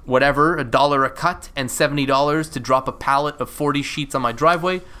me whatever, $1 a cut and $70 to drop a pallet of 40 sheets on my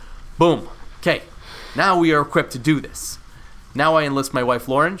driveway. Boom. Okay. Now we are equipped to do this. Now I enlist my wife,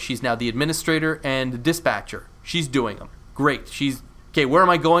 Lauren. She's now the administrator and the dispatcher. She's doing them. Great. Okay, where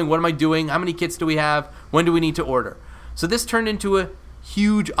am I going? What am I doing? How many kits do we have? When do we need to order? So this turned into a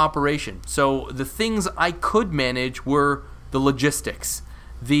huge operation. So the things I could manage were the logistics,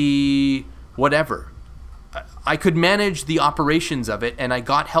 the whatever. I could manage the operations of it, and I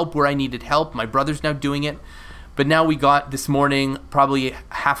got help where I needed help. My brother's now doing it. But now we got this morning probably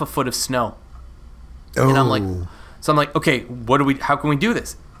half a foot of snow. Oh. And I'm like, okay, how can we do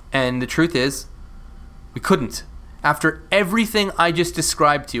this? And the truth is, we couldn't. After everything I just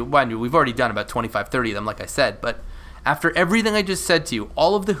described to you, well, we've already done about 25, 30 of them, like I said, but after everything I just said to you,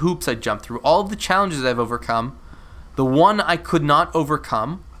 all of the hoops I jumped through, all of the challenges I've overcome, the one I could not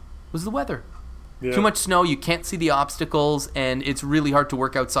overcome was the weather. Yeah. Too much snow, you can't see the obstacles, and it's really hard to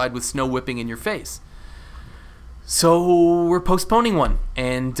work outside with snow whipping in your face. So we're postponing one,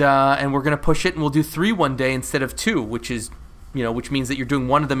 and we're going to push it, and we'll do 3 one day instead of 2, which means that you're doing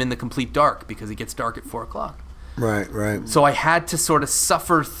one of them in the complete dark because it gets dark at 4 o'clock. Right. So I had to sort of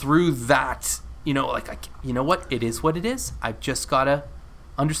suffer through that. You know what? It is what it is. I've just got to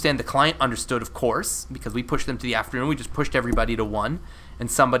understand. The client understood, of course, because we pushed them to the afternoon. We just pushed everybody to 1. And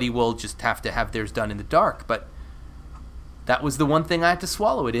somebody will just have to have theirs done in the dark. But that was the one thing I had to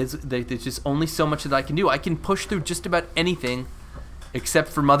swallow. There's just only so much that I can do. I can push through just about anything except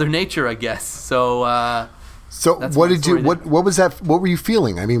for Mother Nature, I guess. So what did you what was that? What were you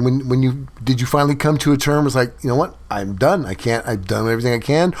feeling? I mean, when did you finally come to a term? Was like, you know what? I'm done. I've done everything I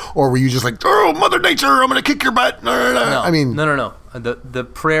can. Or were you just like, oh, Mother Nature, I'm going to kick your butt? No. I mean, no. The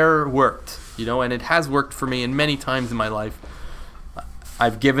prayer worked, and it has worked for me in many times in my life.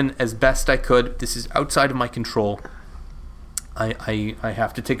 I've given as best I could. This is outside of my control. I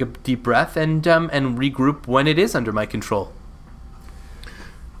have to take a deep breath and regroup when it is under my control.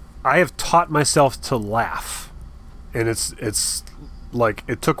 I have taught myself to laugh, and it's like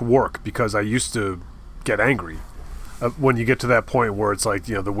it took work because I used to get angry. When you get to that point where it's like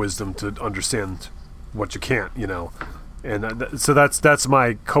the wisdom to understand what you can't, and so that's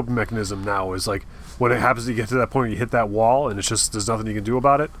my coping mechanism now. Is like when it happens to get to that point where you hit that wall and it's just there's nothing you can do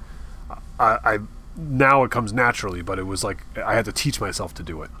about it. I now it comes naturally, but it was like I had to teach myself to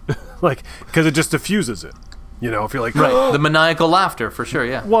do it, like because it just diffuses it. If you're like the maniacal laughter for sure,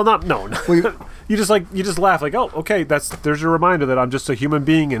 yeah. Well, no. you just laugh like, oh, okay, there's your reminder that I'm just a human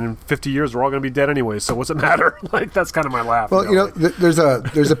being, and in 50 years we're all going to be dead anyway. So what's it matter? Like that's kind of my laugh. Well, there's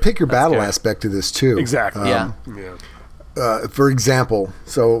a pick your battle aspect to this too. Exactly. Yeah. For example,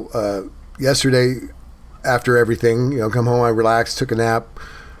 so yesterday after everything, come home, I relaxed, took a nap,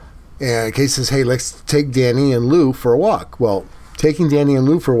 and Casey says, "Hey, let's take Danny and Lou for a walk." Well, taking Danny and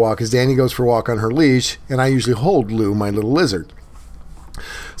Lou for a walk is Danny goes for a walk on her leash, and I usually hold Lou, my little lizard.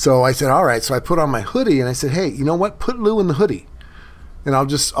 So I said, all right. So I put on my hoodie, and I said, hey, you know what? Put Lou in the hoodie, and I'll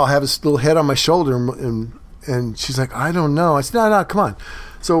have his little head on my shoulder. And she's like, I don't know. I said, no, come on.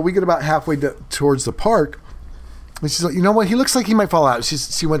 So we get about halfway towards the park, and she's like, you know what? He looks like he might fall out.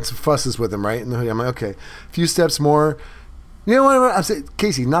 She went to fusses with him, right, in the hoodie. I'm like, okay, a few steps more. You know what? I said,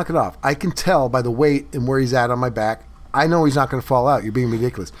 Casey, knock it off. I can tell by the weight and where he's at on my back. I know he's not going to fall out. You're being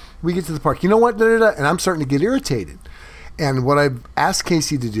ridiculous. We get to the park. You know what? And I'm starting to get irritated. And what I've asked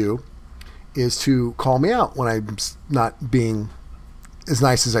Casey to do is to call me out when I'm not being as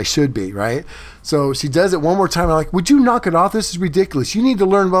nice as I should be, right? So she does it one more time. I'm like, would you knock it off? This is ridiculous. You need to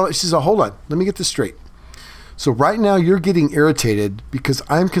learn about it. She says, hold on. Let me get this straight. So right now you're getting irritated because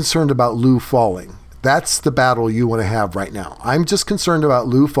I'm concerned about Lou falling. That's the battle you want to have right now. I'm just concerned about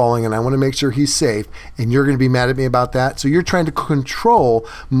Lou falling, and I want to make sure he's safe, and you're going to be mad at me about that. So you're trying to control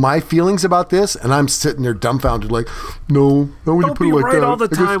my feelings about this, and I'm sitting there dumbfounded like, no, when you put it like right that. all the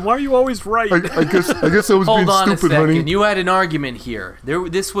time. Why are you always right? I guess I was Hold being on stupid, a second. honey. You had an argument here.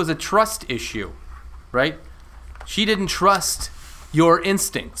 This was a trust issue, right? She didn't trust your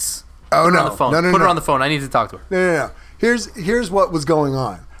instincts. Oh, Put her no. on the phone. No. Put her on the phone. I need to talk to her. No. Here's what was going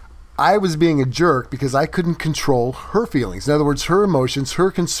on. I was being a jerk because I couldn't control her feelings. In other words, her emotions,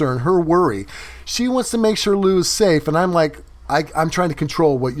 her concern, her worry. She wants to make sure Lou is safe, and I'm like, I'm trying to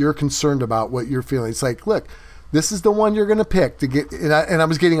control what you're concerned about, what you're feeling. It's like, look, this is the one you're going to pick to get. And I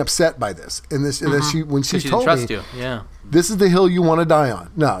was getting upset by this. And then when she She told didn't trust me, you. Yeah. this is the hill you want to die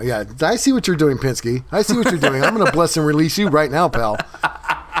on. No, yeah. I see what you're doing, Pinsky. I see what you're doing. I'm going to bless and release you right now, pal.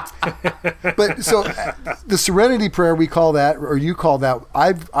 But so the Serenity Prayer, we call that, or you call that,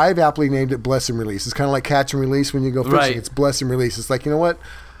 I've aptly named it bless and release. It's kind of like catch and release when you go fishing. Right. It's bless and release. It's like, you know what?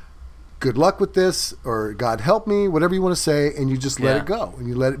 Good luck with this, or God help me, whatever you want to say, and you just let Yeah. it go, and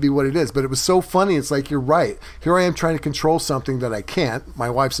you let it be what it is. But it was so funny. It's like, you're right. Here I am trying to control something that I can't,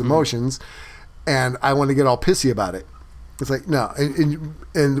 my wife's emotions, and I want to get all pissy about it. It's like, no.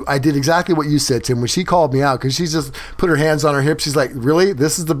 And I did exactly what you said, Tim, when she called me out, because she just put her hands on her hips. She's like, really?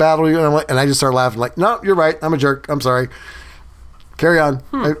 This is the battle? And I just started laughing like, no, you're right. I'm a jerk. I'm sorry. Carry on.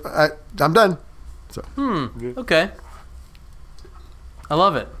 I'm done. So. Okay. I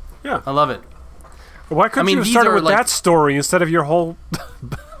love it. Yeah. I love it. Why couldn't you have these started are with like- that story instead of your whole...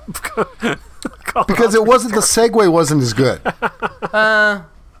 Because it wasn't, the segue wasn't as good.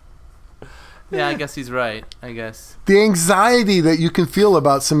 Yeah, I guess he's right. I guess. The anxiety that you can feel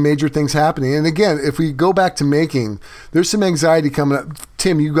about some major things happening. And again, if we go back to making, there's some anxiety coming up.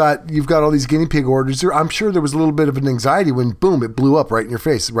 Tim, you've got all these guinea pig orders. I'm sure there was a little bit of an anxiety when, boom, it blew up right in your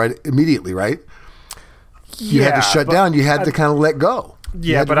face, right immediately, right? You had to shut down. You had to kind of let go.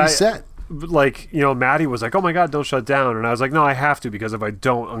 You Yeah, had to but reset. like, Maddie was like, oh my God, don't shut down. And I was like, no, I have to, because if I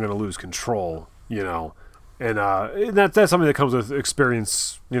don't, I'm going to lose control, And that's something that comes with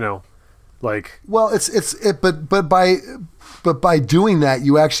experience, like. Well, but by doing that,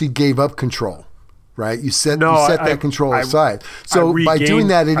 you actually gave up control, right? You set that control aside. So by doing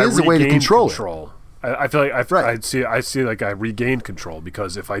that, it is a way to control it. I feel like I see like I regained control,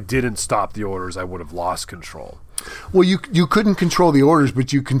 because if I didn't stop the orders, I would have lost control. Well, you couldn't control the orders,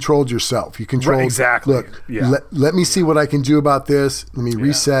 but you controlled yourself. You controlled, Right, exactly. Look, Yeah. let me see what I can do about this. Let me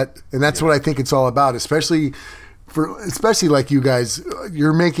reset, and that's what I think it's all about. Especially like you guys,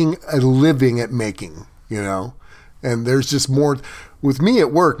 you're making a living at making, and there's just more. With me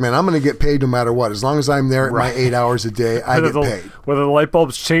at work, man, I'm going to get paid no matter what. As long as I'm there at my 8 hours a day, I get paid. Whether the light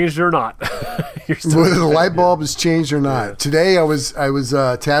bulb's changed or not. Whether the light bulb has changed or not. Yeah. Today, I was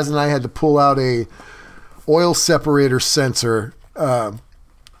Taz and I had to pull out a oil separator sensor.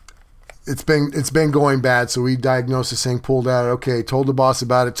 It's been going bad, so we diagnosed this thing, pulled out. Okay, told the boss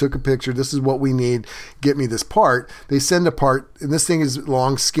about it, took a picture. This is what we need. Get me this part. They send a part, and this thing is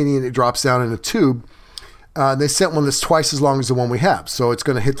long, skinny, and it drops down in a tube. They sent one that's twice as long as the one we have, so it's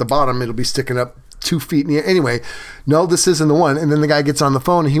going to hit the bottom. It'll be sticking up 2 feet in the air. Anyway, no, this isn't the one. And then the guy gets on the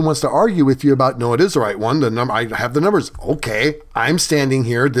phone and he wants to argue with you about, no, it is the right one. The number, I have the numbers. Okay, I'm standing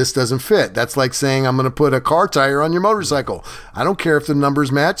here. This doesn't fit. That's like saying I'm going to put a car tire on your motorcycle. I don't care if the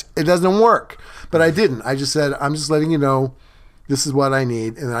numbers match. It doesn't work. But I didn't. I just said, I'm just letting you know this is what I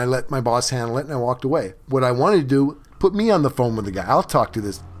need. And I let my boss handle it, and I walked away. What I wanted to do, put me on the phone with the guy. I'll talk to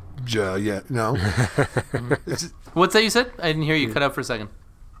this. No. What's that you said? I didn't hear you. Cut out for a second.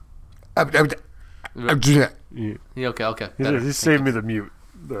 Yeah. Yeah, okay. He saved me the mute.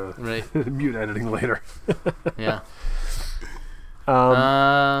 Right. Mute editing later. Yeah.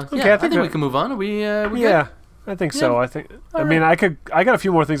 Okay, I think we can move on. Are we yeah, I think so. Yeah. I got a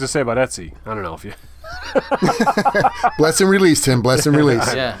few more things to say about Etsy. I don't know if you. Bless and release, Tim. Bless and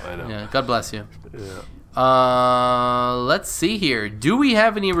release. Yeah. I know. Yeah. God bless you. Yeah. Let's see here. Do we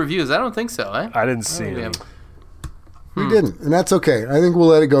have any reviews? I don't think so. I didn't see any. We didn't, and that's okay. I think we'll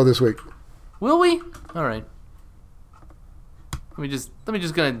let it go this week. Will we? All right. Let me just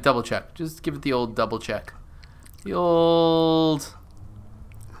gonna double check. Just give it the old double check. The old.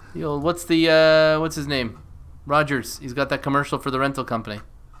 What's his name? Rogers. He's got that commercial for the rental company.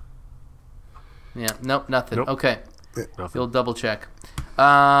 Yeah. Nope. Nothing. Nope. Okay. Nothing. The old double check.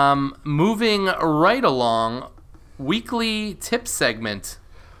 Moving right along. Weekly tip segment.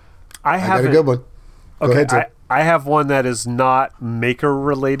 I got a good one. Go Okay. ahead, Tim. I have one that is not maker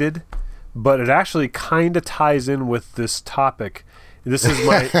related, but it actually kind of ties in with this topic. This is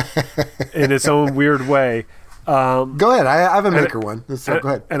my, in its own weird way. Go ahead. I have a maker one. So go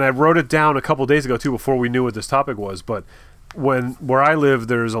ahead. And I wrote it down a couple days ago too, before we knew what this topic was. But where I live,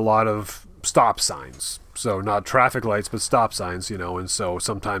 there's a lot of stop signs. So not traffic lights, but stop signs. And so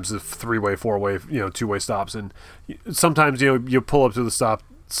sometimes the 3-way, 4-way, 2-way stops, and sometimes you pull up to the stop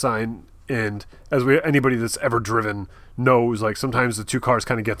sign. And anybody that's ever driven knows, like, sometimes the two cars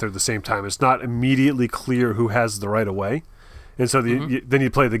kind of get there at the same time. It's not immediately clear who has the right of way. And so then you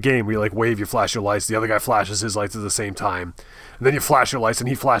play the game where you like wave, you flash your lights, the other guy flashes his lights at the same time. And then you flash your lights and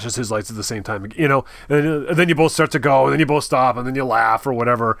he flashes his lights at the same time, and then you both start to go, and then you both stop, and then you laugh or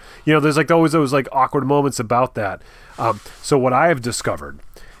whatever. There's like always those like awkward moments about that. So what I have discovered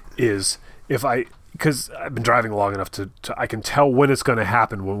is if I because I've been driving long enough to I can tell when it's going to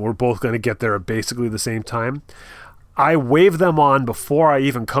happen, when we're both going to get there at basically the same time. I wave them on before I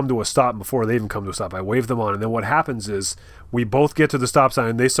even come to a stop, before they even come to a stop. I wave them on, and then what happens is we both get to the stop sign,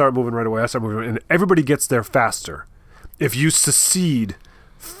 and they start moving right away, I start moving, and everybody gets there faster. If you secede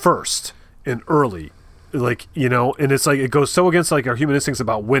first and early, like, you know, and it's like it goes so against like our human instincts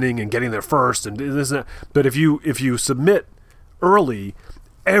about winning and getting there first, and this and that. But if you submit early,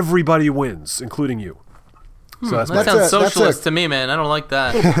 everybody wins, including you. So That That's sounds a- that's socialist a- to me, man. I don't like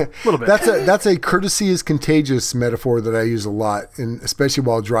that. a little bit. That's a courtesy is contagious metaphor that I use a lot, and especially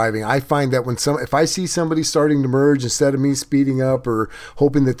while driving. I find that if I see somebody starting to merge instead of me speeding up or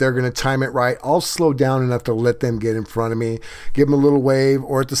hoping that they're going to time it right, I'll slow down enough to let them get in front of me, give them a little wave,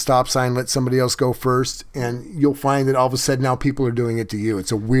 or at the stop sign, let somebody else go first, and you'll find that all of a sudden now people are doing it to you.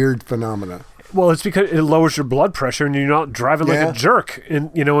 It's a weird phenomenon. Well, it's because it lowers your blood pressure, and you're not driving like Yeah. a jerk,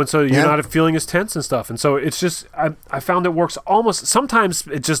 and you know, and so you're Yeah. not feeling as tense and stuff. And so it's just I found it works almost. Sometimes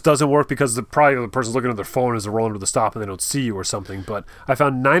it just doesn't work because probably the person's looking at their phone as they're rolling to the stop and they don't see you or something. But I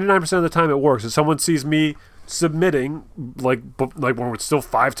found 99% of the time it works. If someone sees me submitting, like when we're still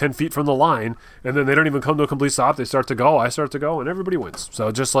 5-10 feet from the line, and then they don't even come to a complete stop, they start to go, I start to go, and everybody wins.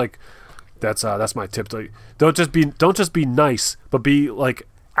 So just like that's my tip. Like, don't just be nice, but be like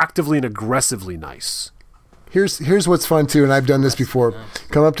actively and aggressively nice. Here's what's fun too, and I've done this before.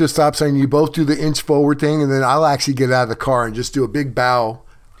 Come up to a stop sign, you both do the inch forward thing, and then I'll actually get out of the car and just do a big bow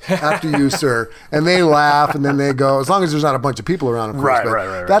after you, sir. And they laugh, and then they go, as long as there's not a bunch of people around, of course. Right, but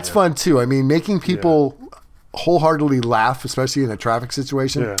right, that's yeah. fun too. I mean, making people wholeheartedly laugh, especially in a traffic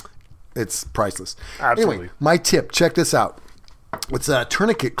situation, Yeah. it's priceless. Absolutely. Anyway, my tip, check this out. It's a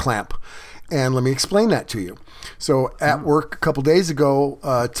tourniquet clamp. And let me explain that to you. So at work a couple days ago,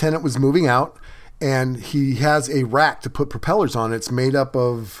 a tenant was moving out, and he has a rack to put propellers on. It's made up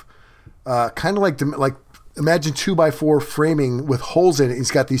of kind of like imagine 2x4 framing with holes in it.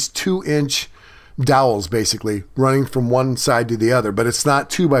 He's got these 2-inch dowels basically running from one side to the other, but it's not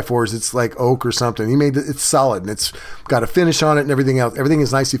 2x4s. It's like oak or something. He made it's solid, and it's got a finish on it and everything else. Everything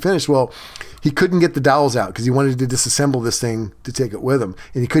is nicely finished. Well, he couldn't get the dowels out because he wanted to disassemble this thing to take it with him,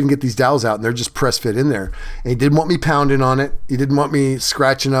 and he couldn't get these dowels out, and they're just press fit in there. And he didn't want me pounding on it. He didn't want me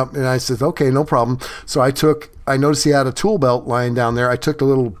scratching up. And I said, okay, no problem. So I noticed he had a tool belt lying down there. I took the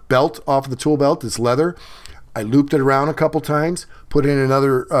little belt off of the tool belt. It's leather. I looped it around a couple times, put in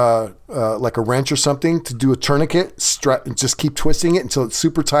another, like a wrench or something to do a tourniquet, and just keep twisting it until it's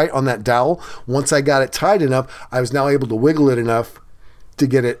super tight on that dowel. Once I got it tight enough, I was now able to wiggle it enough to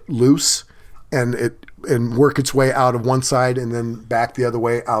get it loose and work its way out of one side and then back the other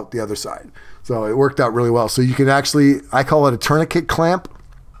way out the other side. So it worked out really well. So you can actually, I call it a tourniquet clamp.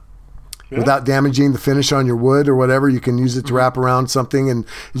 Yeah. Without damaging the finish on your wood or whatever. You can use it to wrap around something, and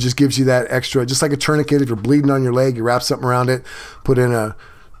it just gives you that extra, just like a tourniquet. If you're bleeding on your leg, you wrap something around it, put in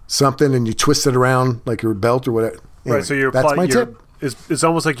something, and you twist it around like your belt or whatever. Anyway, Right, so that's my tip. It's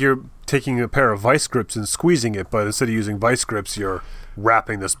almost like you're taking a pair of vice grips and squeezing it, but instead of using vice grips, you're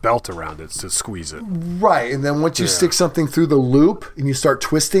wrapping this belt around it to squeeze it. Right, and then once you stick something through the loop and you start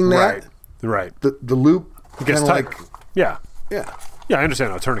twisting that, right, the loop gets tight. Yeah, yeah. Yeah, I understand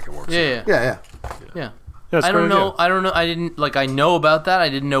how a tourniquet works. Yeah. That's I don't great know. I know about that. I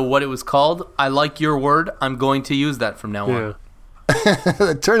didn't know what it was called. I like your word. I'm going to use that from now on.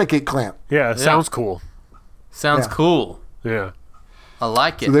 The tourniquet clamp. Yeah, it sounds cool. Sounds cool. Yeah. I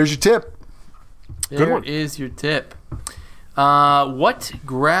like it. So there's your tip. There one. is your tip. What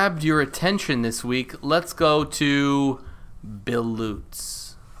grabbed your attention this week? Let's go to Bill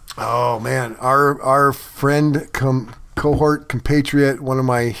Lutz. Oh man, our friend cohort compatriot, one of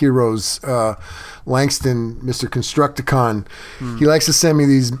my heroes, Langston, Mr. Constructicon. He likes to send me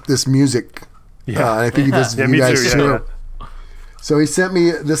this music. Yeah. And I think he does Yeah, you me guys too, yeah. too. So he sent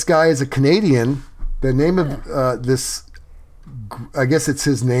me, this guy is a Canadian. The name of this, I guess it's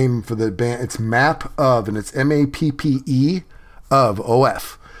his name for the band. It's Map of, and it's MAPPE of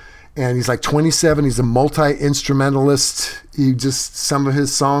OF. And he's like 27. He's a multi-instrumentalist. Some of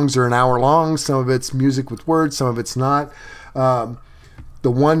his songs are an hour long. Some of it's music with words. Some of it's not. The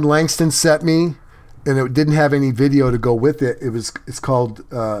one Langston sent me, and it didn't have any video to go with it. It's called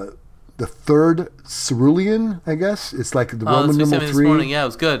The Third Cerulean, I guess. It's like the Roman that's what you sent numeral me 3. this morning. Yeah, it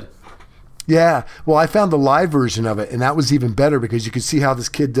was good. Yeah. Well, I found the live version of it, and that was even better because you could see how this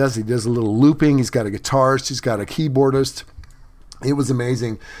kid does. He does a little looping. He's got a guitarist. He's got a keyboardist. It was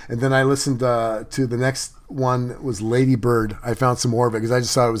amazing. And then I listened to the next one was Lady Bird. I found some more of it because I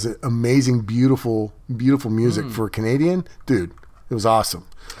just thought it was amazing, beautiful, beautiful music for a Canadian. Dude, it was awesome.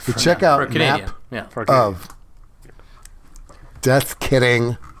 So check out For a Canadian. Map Yeah. of. Death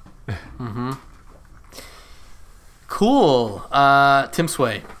kidding. Cool. Tim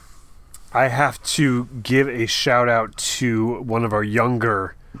Sway. I have to give a shout out to one of our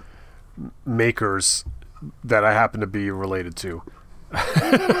younger makers that I happen to be related to.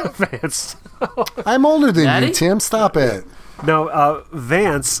 Vance. I'm older than Maddie? you, Tim. Stop it. No,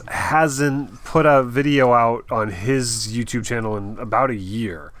 Vance hasn't put a video out on his YouTube channel in about a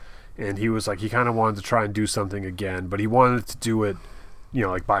year. And he was like, he kind of wanted to try and do something again, but he wanted to do it, you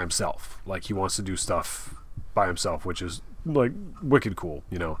know, like by himself. Like he wants to do stuff by himself, which is like wicked cool,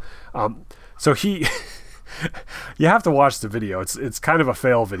 you know. So he, you have to watch the video. It's kind of a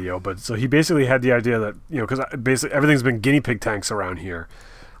fail video, but so he basically had the idea that, you know, because basically everything's been guinea pig tanks around here.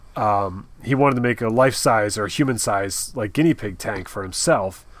 He wanted to make a life-size or human-size like guinea pig tank for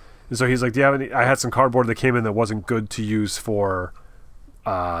himself, and so he's like, "Do you have any?" I had some cardboard that came in that wasn't good to use for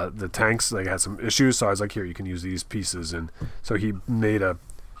the tanks. They had some issues, so I was like, "Here, you can use these pieces." And so he made a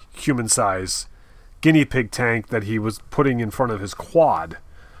human-size guinea pig tank that he was putting in front of his quad.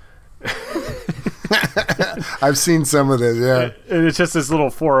 I've seen some of this, yeah. And it's just this little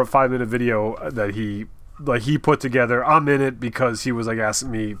 4 or 5 minute video that he put together. I'm in it because he was like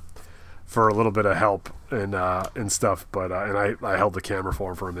asking me for a little bit of help and stuff. But and I held the camera for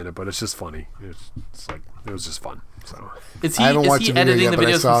him for a minute. But it's just funny. It's like it was just fun. So Is I haven't watched he the video editing yet, the but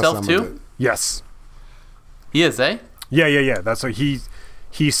I videos saw himself some of too? it. yes, He is, eh? yeah. That's like he's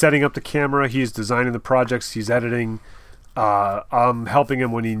setting up the camera. He's designing the projects. He's editing. I'm helping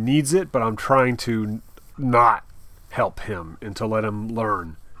him when he needs it, but I'm trying to not help him and to let him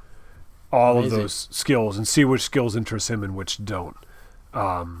learn all Amazing. of those skills and see which skills interest him and which don't.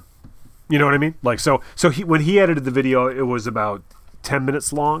 You know what I mean? Like so he when he edited the video, it was about 10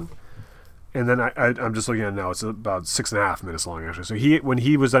 minutes long, and then I'm just looking at it now. It's about 6.5 minutes long actually. So when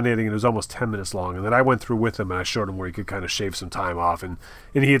he was done editing, it was almost 10 minutes long, and then I went through with him and I showed him where he could kind of shave some time off, and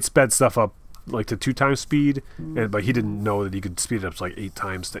he had sped stuff up like to 2 times speed, but he didn't know that he could speed it up to like 8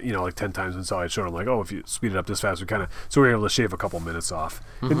 times, you know, like 10 times. And so I showed him like, oh, if you speed it up this fast, so we were able to shave a couple minutes off.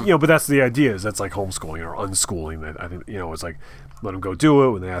 And you know, but that's the idea, is that's like homeschooling or unschooling. That I think, you know, it's like let them go do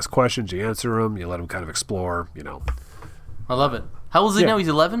it. When they ask questions, you answer them. You let them kind of explore. You know, I love it. How old is he now? He's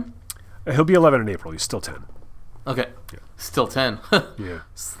 11. he'll be 11 in April. He's still 10. Okay, still 10. Yeah.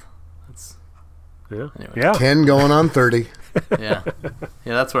 That's, Yeah. Anyway. Yeah. 10 going on 30. yeah,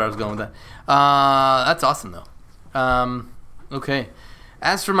 that's where I was going with that. That's awesome though. Okay.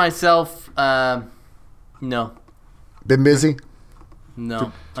 As for myself, no. Been busy?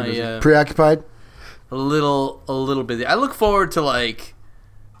 No. Preoccupied? A little busy. I look forward to like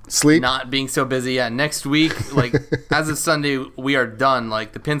Sleep? not being so busy. Yeah, next week, like as of Sunday, we are done.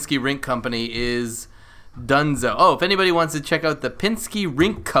 Like the Pinsky Rink Company is donezo. Oh, if anybody wants to check out the Pinsky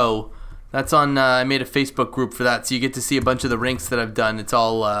Rink Co., that's on. I made a Facebook group for that, so you get to see a bunch of the rinks that I've done. It's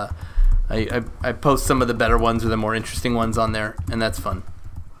all. I post some of the better ones or the more interesting ones on there, and that's fun.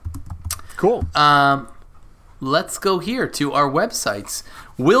 Cool. Let's go here to our websites: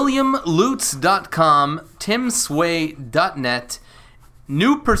 WilliamLutz.com, TimSway.net,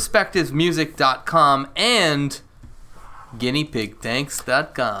 NewPerspectivesMusic.com, and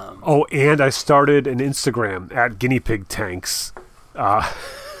GuineaPigTanks.com. Oh, and I started an Instagram at Guinea Pig Tanks. I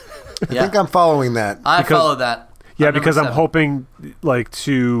think I'm following that. I follow that. Yeah, I'm because I'm number hoping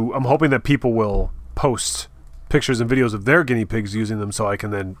that people will post pictures and videos of their guinea pigs using them, so I can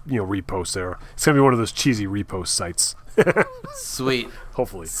then repost there. It's gonna be one of those cheesy repost sites. 7. Sweet.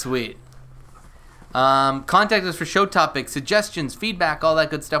 Hopefully. Sweet. Contact us for show topics, suggestions, feedback, all that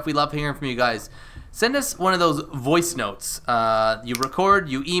good stuff. We love hearing from you guys. Send us one of those voice notes. You record,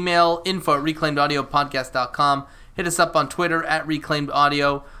 you email, info@reclaimedaudiopodcast.com. Hit us up on Twitter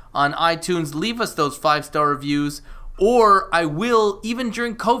 @reclaimedaudio. On iTunes, leave us those 5-star reviews, or I will, even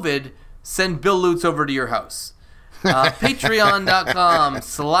during COVID, send Bill Lutz over to your house.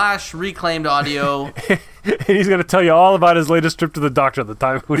 Patreon.com/reclaimedaudio. And he's going to tell you all about his latest trip to the doctor at the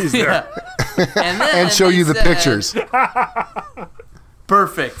time when he's there. And show you the pictures.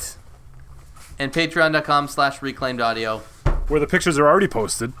 Perfect. And patreon.com/reclaimedaudio. Where the pictures are already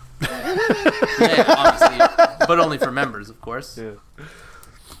posted. Yeah, obviously, but only for members, of course. Yeah.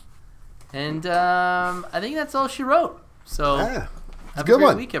 And I think that's all she wrote. So Yeah. have Good a great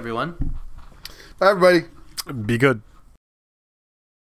one. week, everyone. Bye, everybody. Be good.